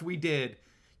snake draft we did,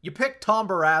 you picked Tom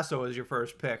Barrasso as your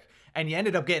first pick, and you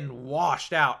ended up getting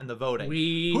washed out in the voting.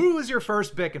 Who was your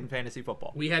first pick in fantasy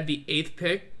football? We had the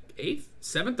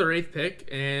 7th or 8th pick,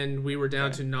 and we were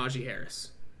down to Najee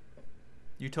Harris.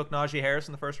 You took Najee Harris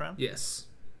in the first round? Yes,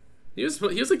 he was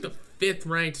like the 5th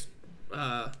ranked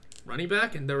running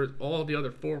back, and all the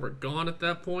other 4 were gone at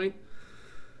that point.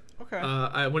 Okay.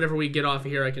 Whenever we get off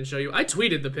of here, I can show you. I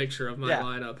tweeted the picture of my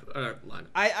lineup.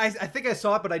 I think I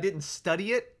saw it, but I didn't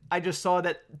study it. I just saw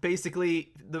that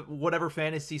basically whatever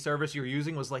fantasy service you're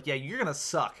using was like, yeah, you're gonna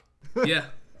suck. Yeah.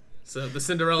 So the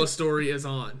Cinderella story is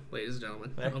on, ladies and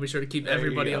gentlemen. I'll be sure to keep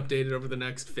everybody updated over the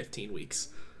next 15 weeks.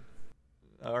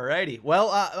 Alrighty. Well,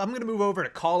 I'm going to move over to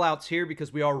call-outs here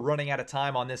because we are running out of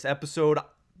time on this episode.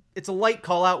 It's a light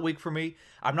call-out week for me.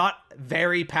 I'm not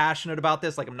very passionate about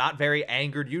this. Like, I'm not very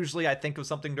angered. Usually I think of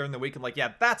something during the week and like,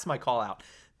 yeah, that's my call-out.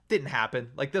 Didn't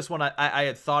happen. Like this one I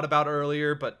had thought about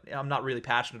earlier, but I'm not really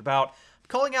passionate about. I'm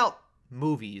calling out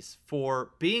movies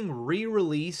for being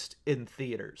re-released in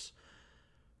theaters.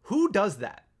 Who does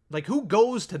that? Like, who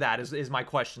goes to that is my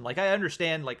question. Like, I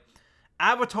understand, like,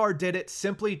 Avatar did it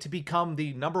simply to become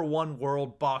the #1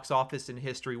 world box office in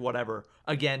history, whatever.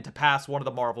 Again, to pass one of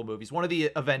the Marvel movies, one of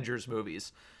the Avengers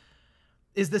movies.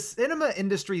 Is the cinema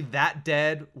industry that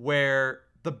dead where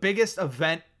the biggest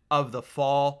event of the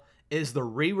fall is the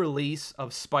re-release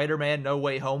of Spider-Man No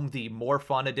Way Home, the more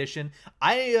fun edition?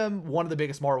 I am one of the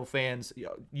biggest Marvel fans.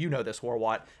 You know this,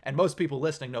 Horwat, and most people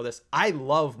listening know this. I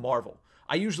love Marvel.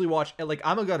 I usually watch, like,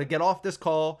 I'm going to get off this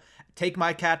call, take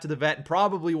my cat to the vet, and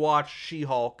probably watch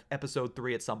She-Hulk episode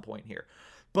 3 at some point here.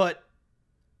 But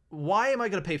why am I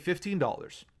going to pay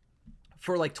 $15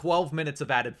 for like 12 minutes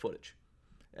of added footage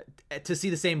to see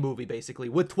the same movie, basically,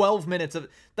 with 12 minutes of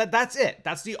that's it.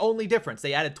 That's the only difference.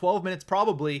 They added 12 minutes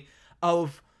probably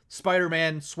of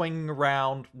Spider-Man swinging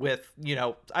around with, you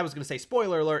know, I was going to say,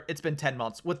 spoiler alert, it's been 10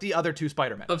 months with the other two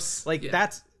Spider-Men.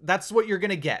 That's what you're going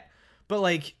to get. But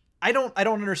like, I don't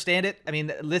understand it. I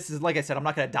mean, this is, like I said, I'm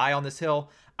not going to die on this hill.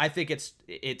 I think it's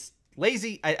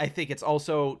lazy. I think it's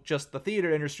also just the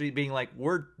theater industry being like,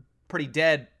 we're pretty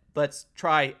dead. Let's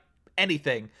try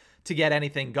anything to get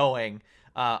anything going.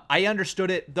 I understood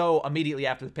it, though, immediately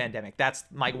after the pandemic. That's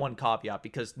my one caveat,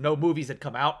 because no movies had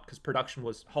come out because production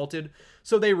was halted.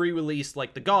 So they re-released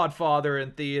like The Godfather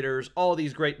in theaters, all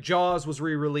these great Jaws was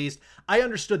re-released. I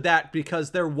understood that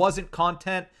because there wasn't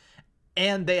content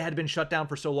and they had been shut down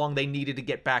for so long, they needed to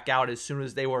get back out as soon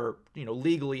as they were, you know,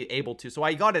 legally able to. So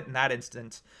I got it in that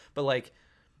instance. But like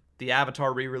the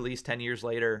Avatar re-release 10 years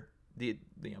later, the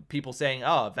people saying,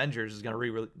 oh, Avengers is going to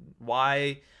re-release.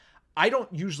 Why? I don't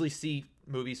usually see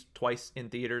movies twice in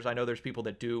theaters. I know there's people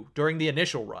that do during the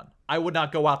initial run. I would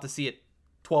not go out to see it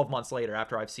 12 months later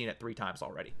after I've seen it 3 times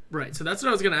already. Right. So that's what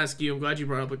I was going to ask you. I'm glad you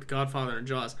brought up like The Godfather and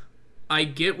Jaws. I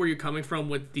get where you're coming from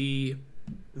with the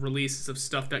releases of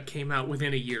stuff that came out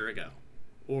within a year ago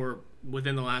or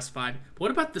within the last 5. But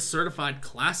what about the certified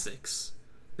classics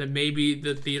that maybe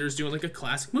the theater's doing, like a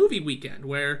classic movie weekend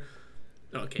where,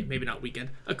 okay, maybe not weekend,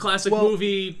 a classic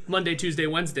movie Monday, Tuesday,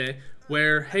 Wednesday,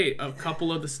 where, hey, a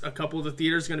couple of the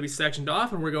theaters are going to be sectioned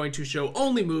off, and we're going to show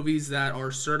only movies that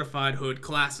are certified hood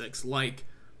classics, like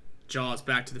Jaws,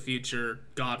 Back to the Future,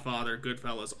 Godfather,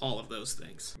 Goodfellas, all of those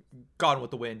things. Gone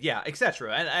with the Wind, yeah,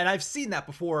 etc. And I've seen that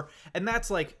before, and that's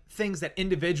like things that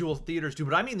individual theaters do.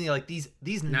 But I mean, like these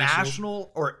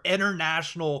national or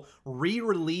international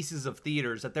re-releases of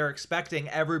theaters that they're expecting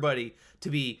everybody to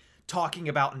be talking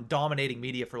about and dominating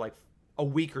media for like a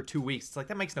week or 2 weeks. It's like,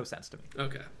 that makes no sense to me.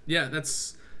 Okay. Yeah,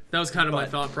 that was kind of my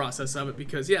thought process of it,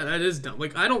 because yeah, that is dumb.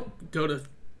 Like I don't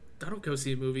go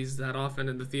see movies that often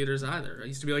in the theaters either. I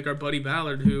used to be like our buddy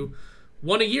Ballard, who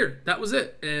one a year. That was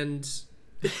it. And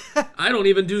I don't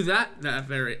even do that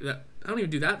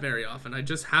very often. I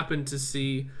just happened to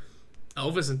see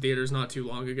Elvis in theaters not too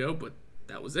long ago, but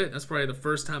that was it. That's probably the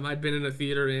first time I'd been in a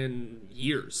theater in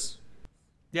years.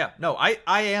 Yeah, no, I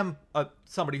am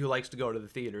somebody who likes to go to the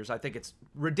theaters. I think it's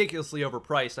ridiculously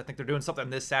overpriced. I think they're doing something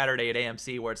this Saturday at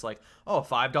AMC where it's like, oh,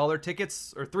 $5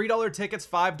 tickets or $3 tickets,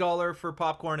 $5 for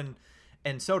popcorn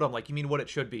and soda. I'm like, you mean what it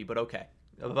should be, but okay.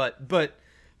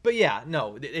 But yeah,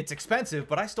 no, it's expensive,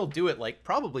 but I still do it like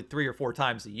probably 3 or 4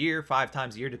 times a year, 5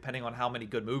 times a year, depending on how many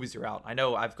good movies are out. I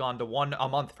know I've gone to one a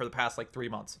month for the past like 3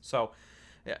 months. So,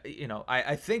 you know,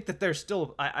 I think that there's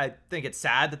still, I think it's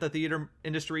sad that the theater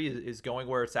industry is going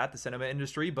where it's at, the cinema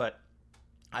industry, but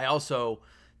I also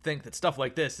think that stuff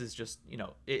like this is just, you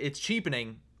know, it's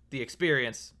cheapening the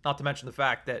experience, not to mention the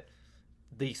fact that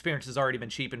the experience has already been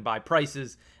cheapened by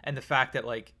prices and the fact that,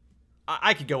 like,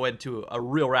 I could go into a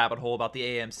real rabbit hole about the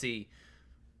AMC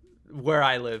where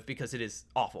I live because it is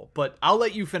awful. But I'll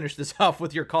let you finish this off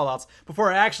with your call-outs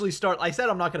before I actually start. I said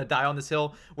I'm not going to die on this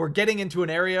hill. We're getting into an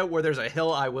area where there's a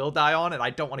hill I will die on, and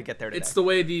I don't want to get there today. It's the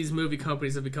way these movie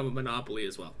companies have become a monopoly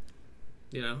as well.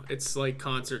 You know, it's like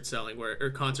concert selling or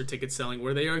concert ticket selling,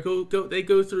 where they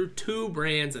go through 2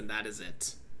 brands and that is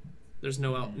it. There's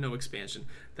no expansion.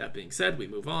 That being said, we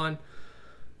move on.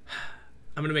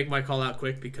 I'm going to make my call out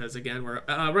quick because, again, we're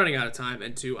running out of time,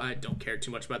 and 2, I don't care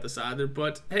too much about this either.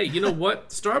 But, hey, you know what?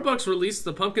 Starbucks released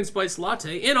the pumpkin spice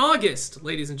latte in August,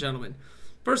 ladies and gentlemen.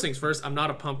 First things first, I'm not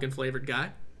a pumpkin-flavored guy.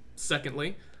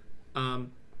 Secondly, the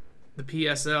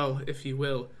PSL, if you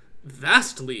will,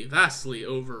 vastly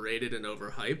overrated and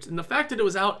overhyped. And the fact that it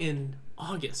was out in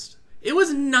August. It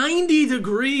was 90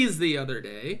 degrees the other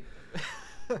day.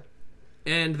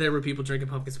 And there were people drinking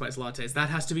pumpkin spice lattes. That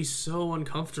has to be so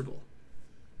uncomfortable.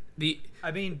 The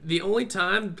only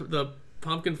time the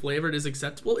pumpkin flavored is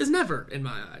acceptable is never, in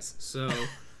my eyes. So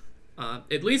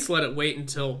at least let it wait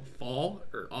until fall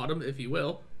or autumn, if you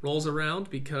will, rolls around,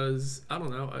 because I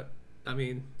don't know. I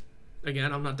mean,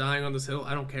 again, I'm not dying on this hill.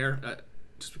 I don't care,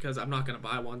 just because I'm not going to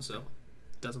buy one, so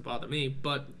it doesn't bother me.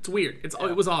 But it's weird.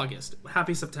 It was August.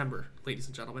 Happy September, ladies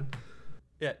and gentlemen.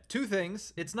 Yeah, 2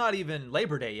 things. It's not even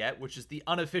Labor Day yet, which is the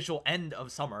unofficial end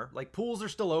of summer. Like, pools are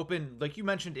still open. Like you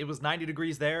mentioned, it was 90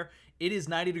 degrees there. It is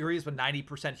 90 degrees with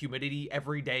 90% humidity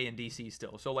every day in DC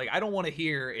still. So, like, I don't want to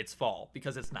hear it's fall,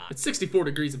 because it's not. It's 64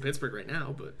 degrees in Pittsburgh right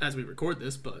now, but as we record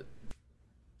this, but...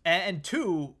 And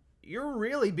 2, you're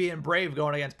really being brave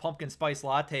going against pumpkin spice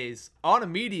lattes on a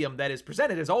medium that is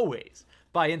presented as always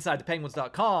by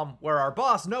InsideThePenguins.com, where our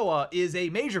boss, Noah, is a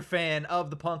major fan of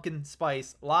the pumpkin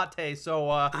spice latte.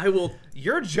 So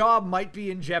your job might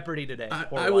be in jeopardy today,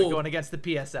 going against the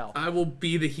PSL. I will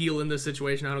be the heel in this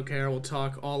situation. I don't care. I will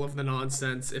talk all of the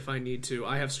nonsense if I need to.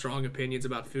 I have strong opinions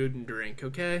about food and drink,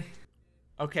 okay?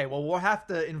 Okay, well, we'll have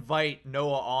to invite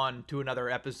Noah on to another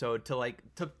episode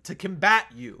to combat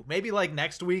you. Maybe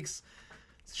next week's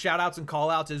shout-outs and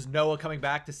call-outs is Noah coming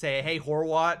back to say, hey,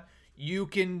 Horwat, you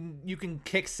can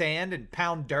kick sand and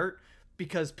pound dirt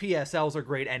because PSLs are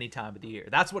great any time of the year.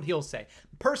 That's what he'll say.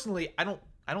 Personally, I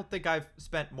don't think I've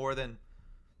spent more than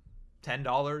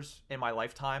 $10 in my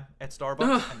lifetime at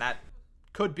Starbucks, and that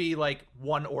could be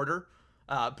one order.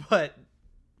 But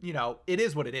it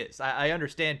is what it is. I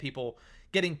understand people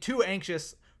getting too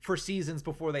anxious for seasons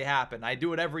before they happen. I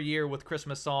do it every year with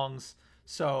Christmas songs,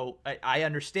 so I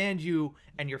understand you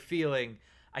and your feeling.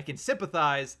 I can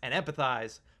sympathize and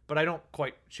empathize, but I don't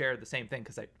quite share the same thing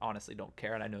because I honestly don't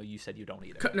care, and I know you said you don't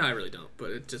either. No, I really don't,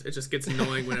 but it just gets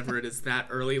annoying whenever it is that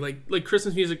early. Like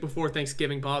Christmas music before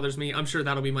Thanksgiving bothers me. I'm sure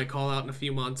that'll be my call out in a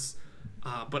few months.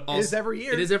 But also, it is every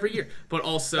year. It is every year. But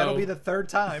also, that'll be the third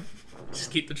time.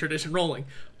 Just keep the tradition rolling.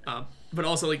 But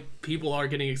also, people are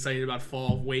getting excited about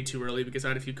fall way too early because I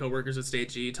had a few coworkers at State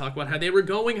G talk about how they were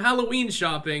going Halloween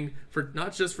shopping for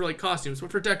not just for costumes, but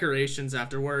for decorations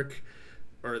after work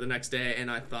or the next day.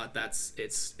 And I thought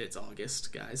it's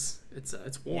August, guys. It's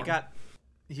warm.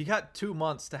 You got 2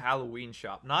 months to Halloween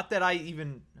shop. Not that I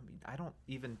don't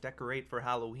even decorate for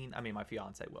Halloween. I mean, my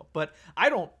fiance will, but I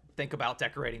don't think about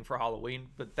decorating for Halloween.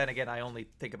 But then again, I only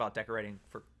think about decorating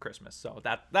for Christmas. So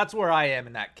that's where I am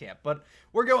in that camp. But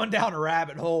we're going down a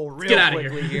rabbit hole real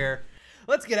quickly here.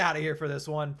 Let's get out of here for this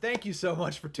one. Thank you so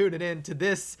much for tuning in to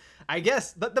this. I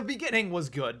guess the beginning was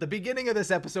good. The beginning of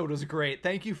this episode was great.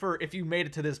 Thank you if you made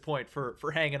it to this point, for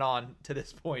hanging on to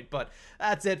this point. But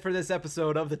that's it for this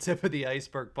episode of the Tip of the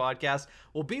Iceberg podcast.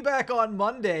 We'll be back on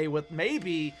Monday with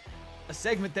maybe a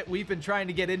segment that we've been trying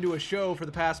to get into a show for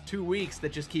the past 2 weeks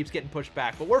that just keeps getting pushed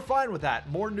back. But we're fine with that.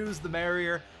 More news, the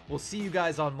merrier. We'll see you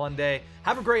guys on Monday.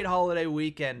 Have a great holiday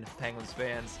weekend, Penguins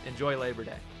fans. Enjoy Labor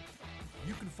Day.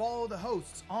 You can follow the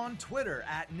hosts on Twitter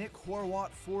at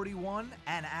NickHorwat41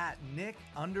 and at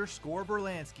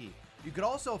Nick_Berlansky. You could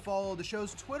also follow the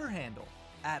show's Twitter handle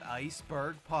at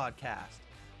Iceberg Podcast.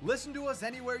 Listen to us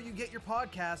anywhere you get your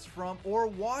podcasts from, or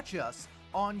watch us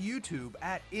on YouTube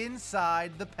at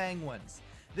Inside the Penguins.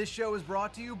 This show is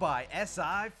brought to you by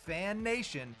SI Fan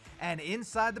Nation and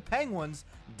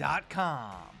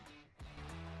InsideThePenguins.com.